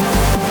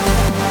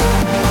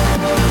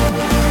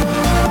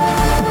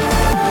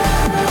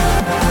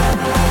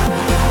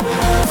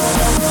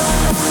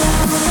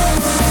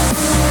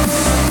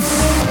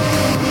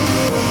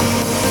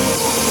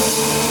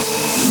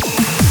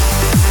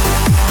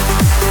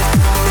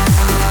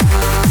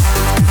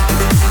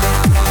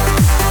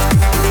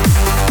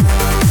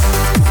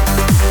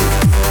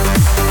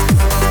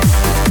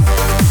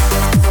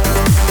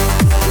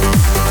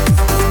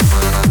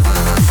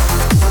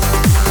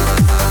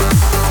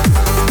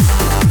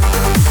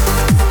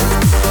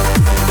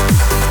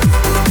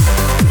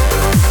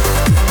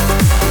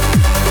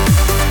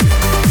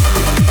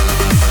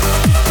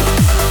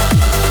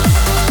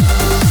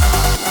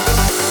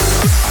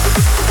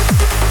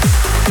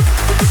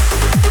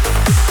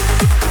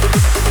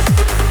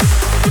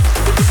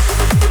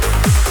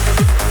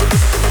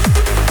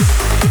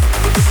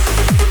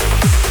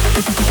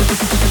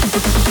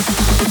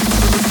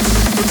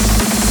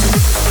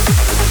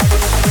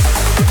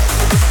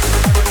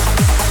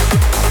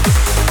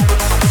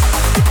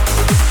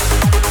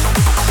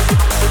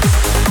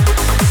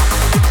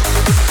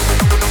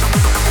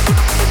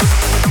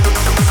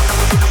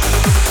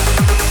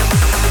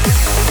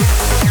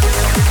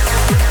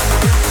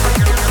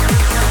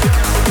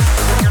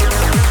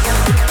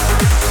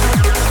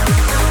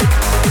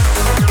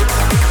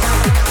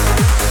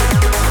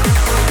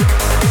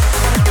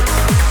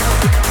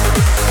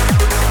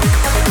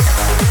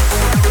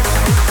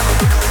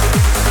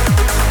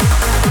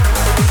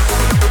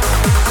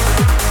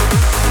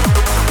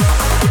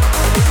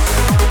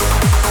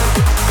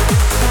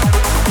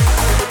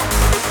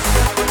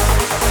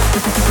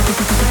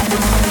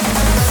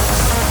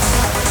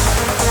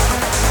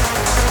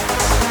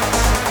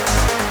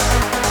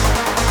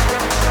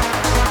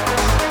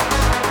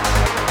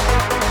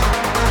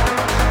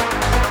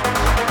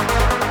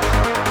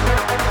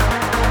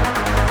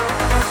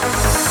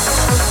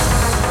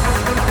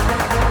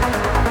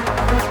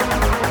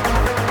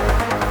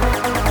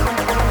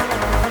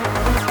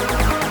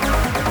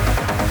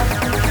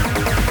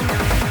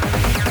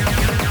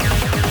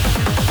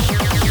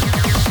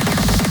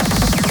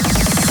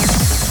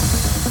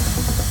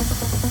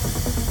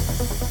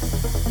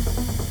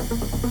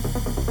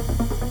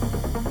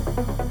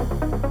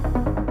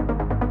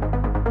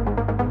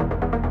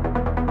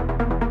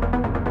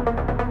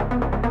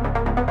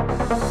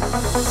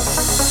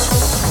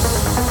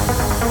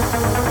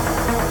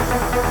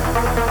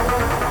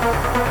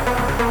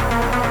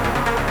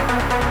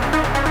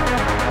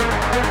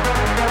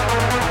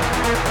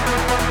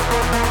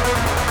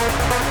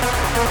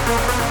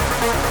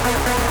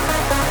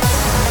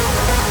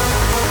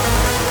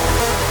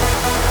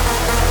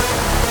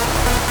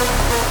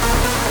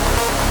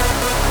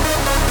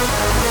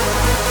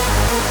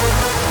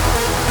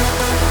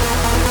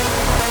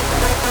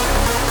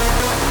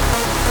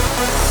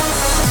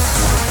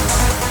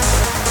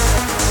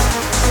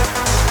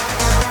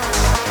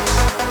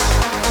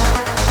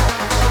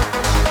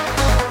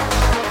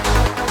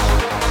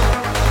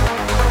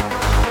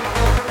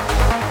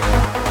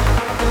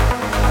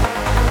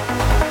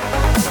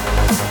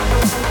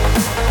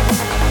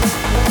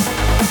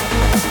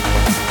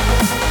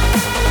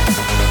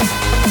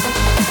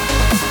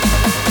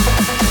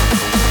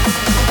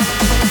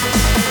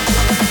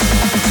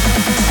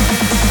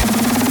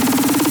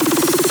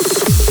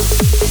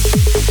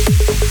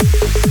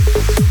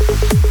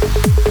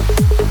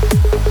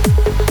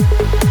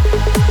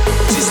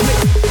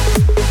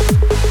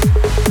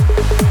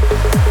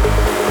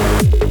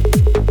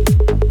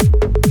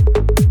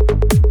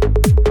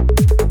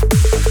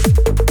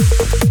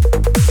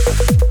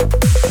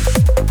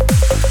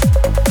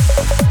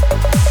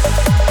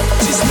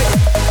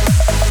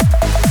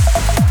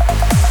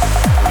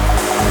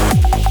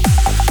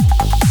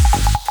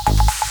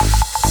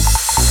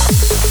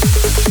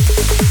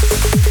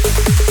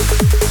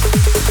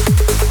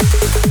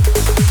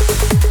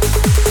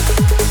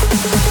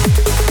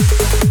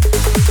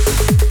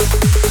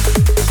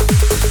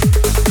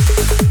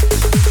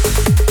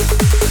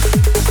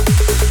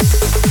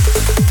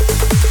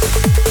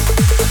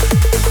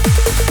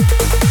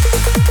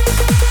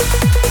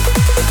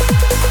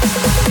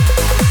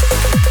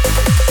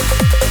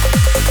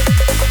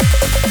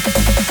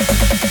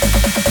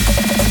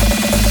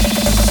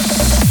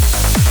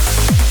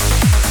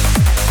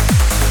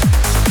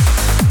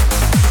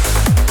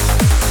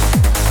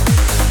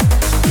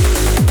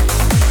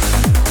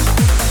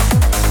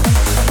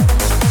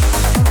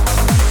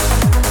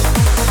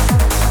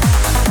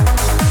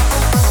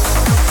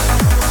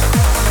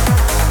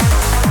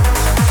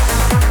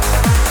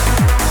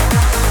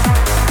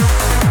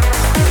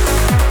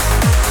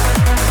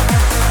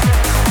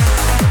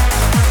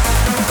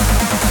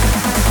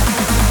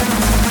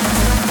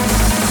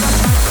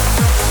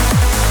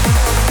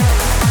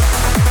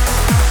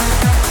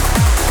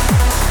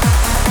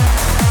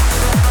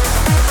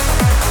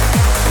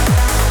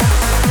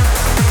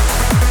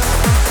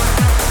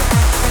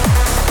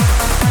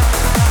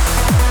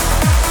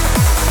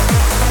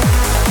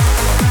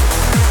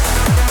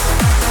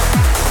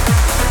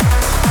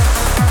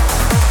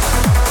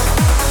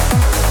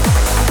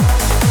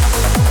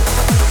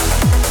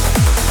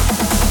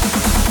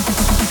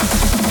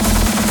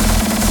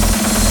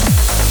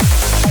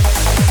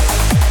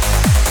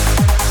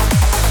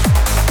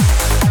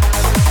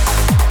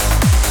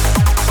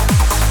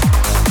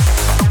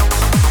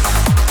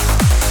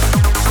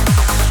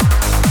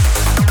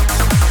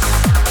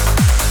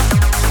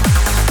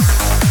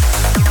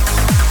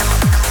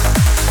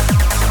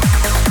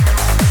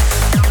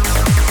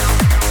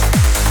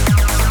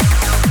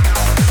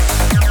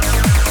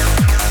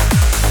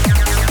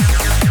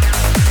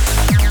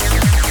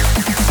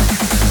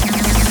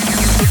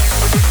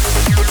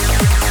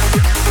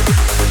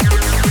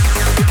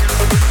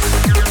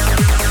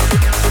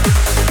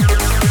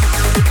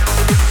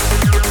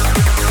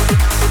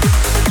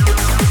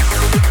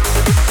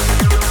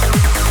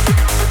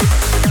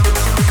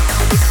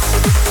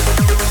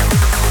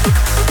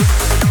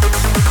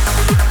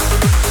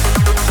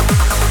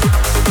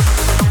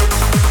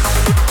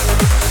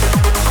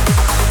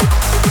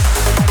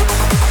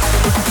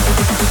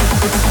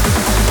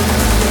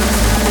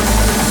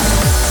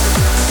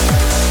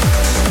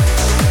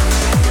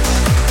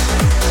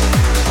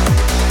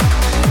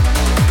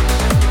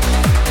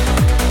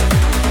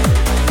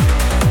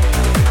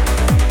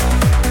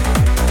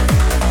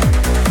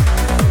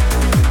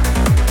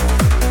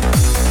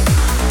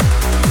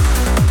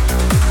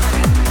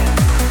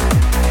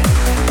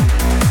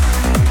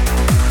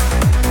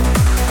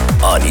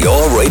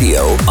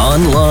 radio,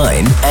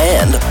 online,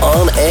 and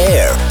on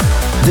air.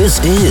 This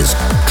is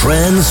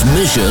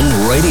Transmission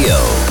Radio.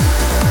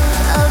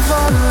 I've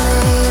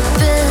only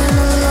been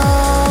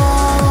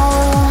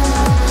alone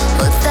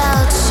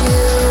without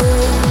you.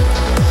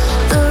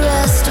 The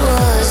rest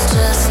was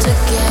just a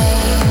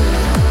game.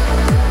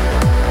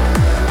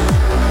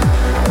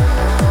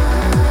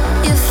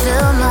 You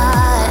fill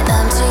my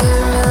empty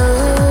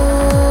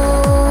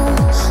room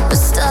with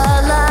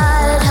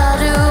starlight. How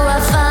do I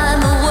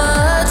find the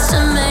words to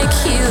make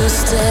you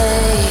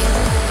stay?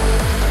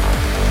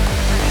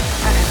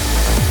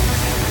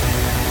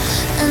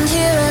 And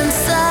here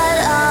inside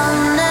I'll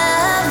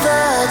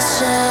never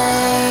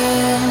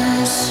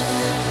change.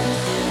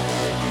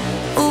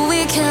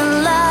 We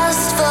can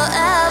last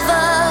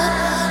forever.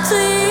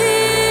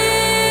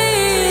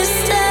 Please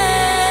stay.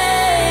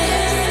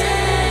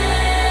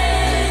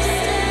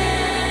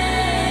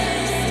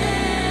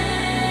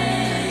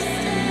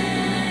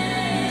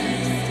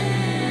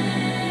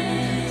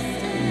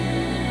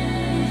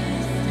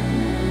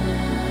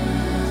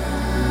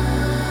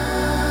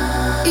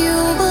 You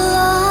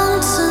belong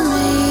to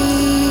me.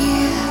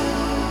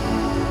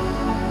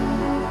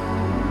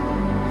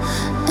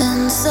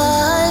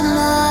 Inside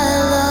my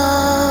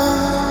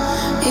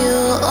love,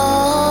 you'll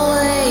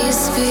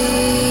always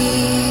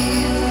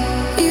be.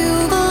 You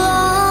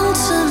belong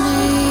to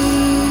me,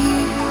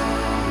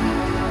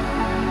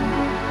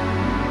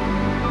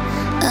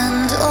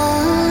 and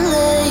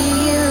only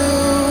you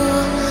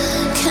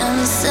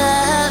can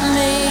set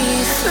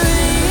me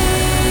free.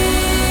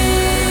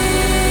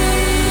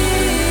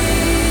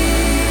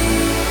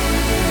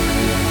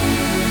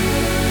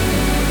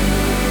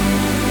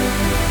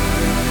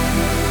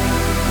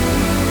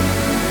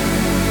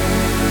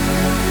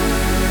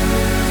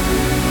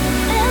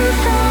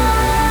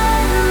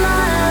 Inside my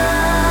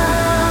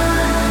love,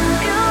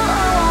 you'll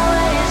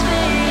always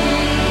be.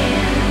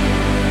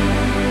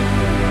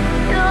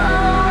 You'll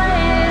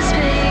always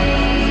be.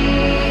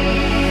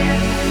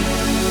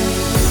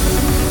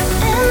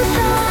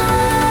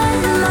 Inside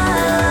my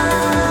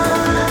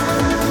love,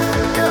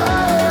 you'll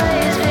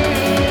always be.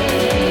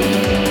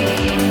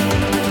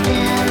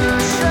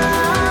 Inside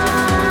my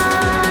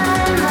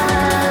love.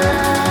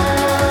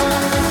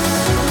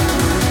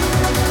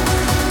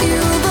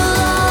 You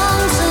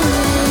belong to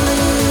me,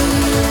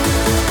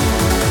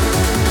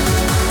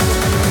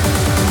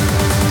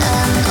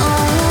 and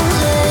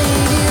only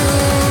you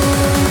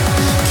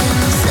can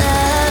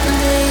set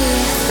me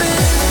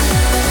free. You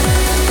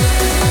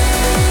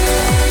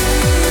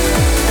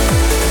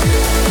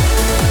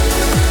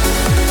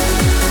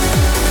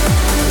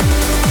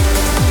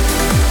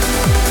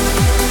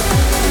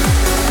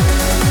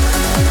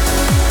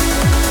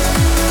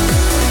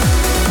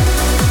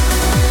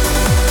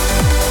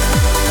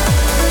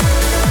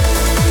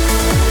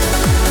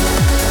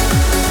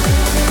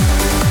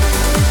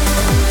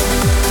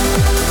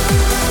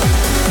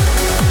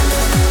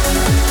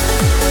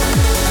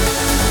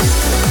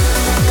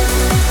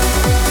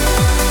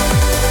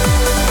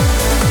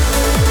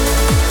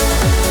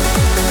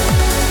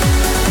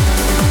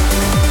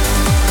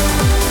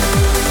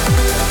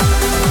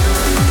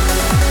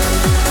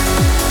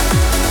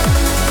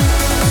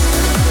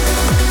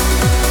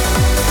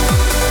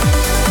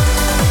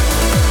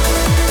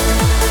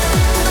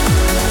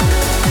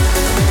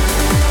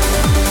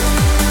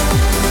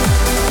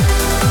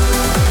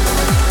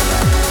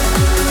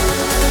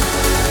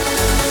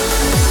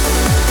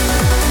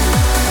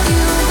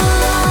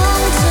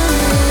belong to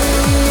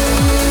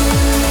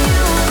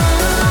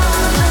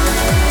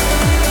me.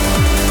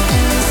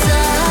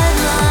 Inside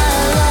my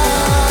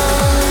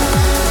love,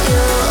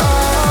 you'll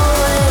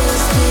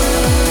always be.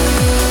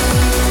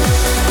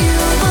 You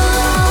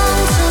belong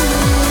to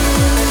me,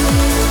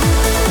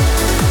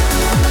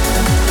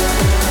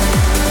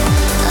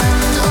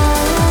 and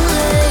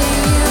only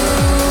you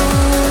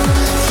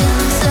can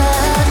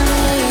set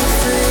me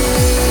free.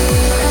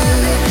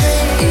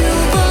 You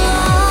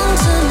belong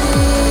to me.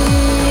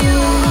 You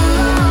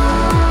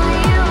belong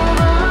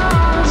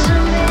to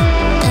me.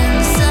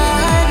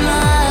 Inside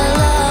my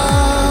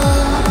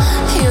love,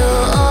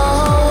 you'll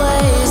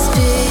always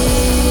be.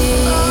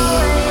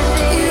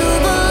 You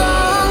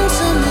belong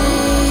to me.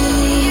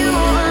 You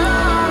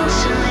belong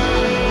to me.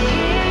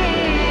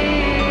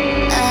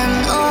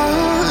 And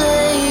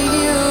only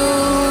you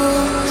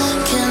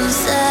can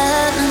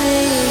set me.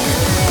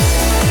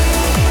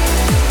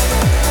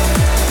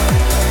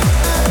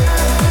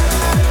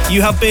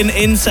 You have been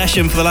in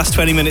session for the last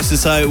 20 minutes or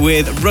so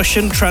with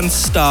Russian trance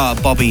star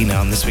Bobina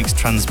on this week's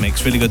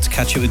Transmix. Really good to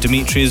catch up with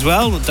Dimitri as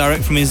well,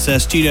 direct from his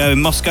studio in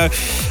Moscow.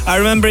 I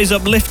remember his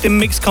Uplifting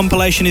Mix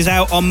compilation is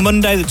out on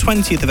Monday the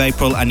 20th of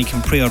April, and you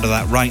can pre-order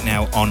that right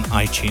now on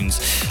iTunes.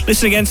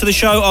 Listen again to the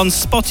show on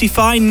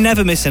Spotify.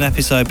 Never miss an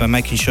episode by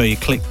making sure you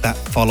click that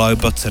follow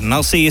button. And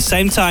I'll see you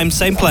same time,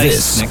 same place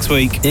This next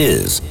week.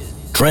 is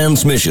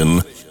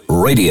Transmission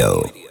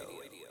Radio.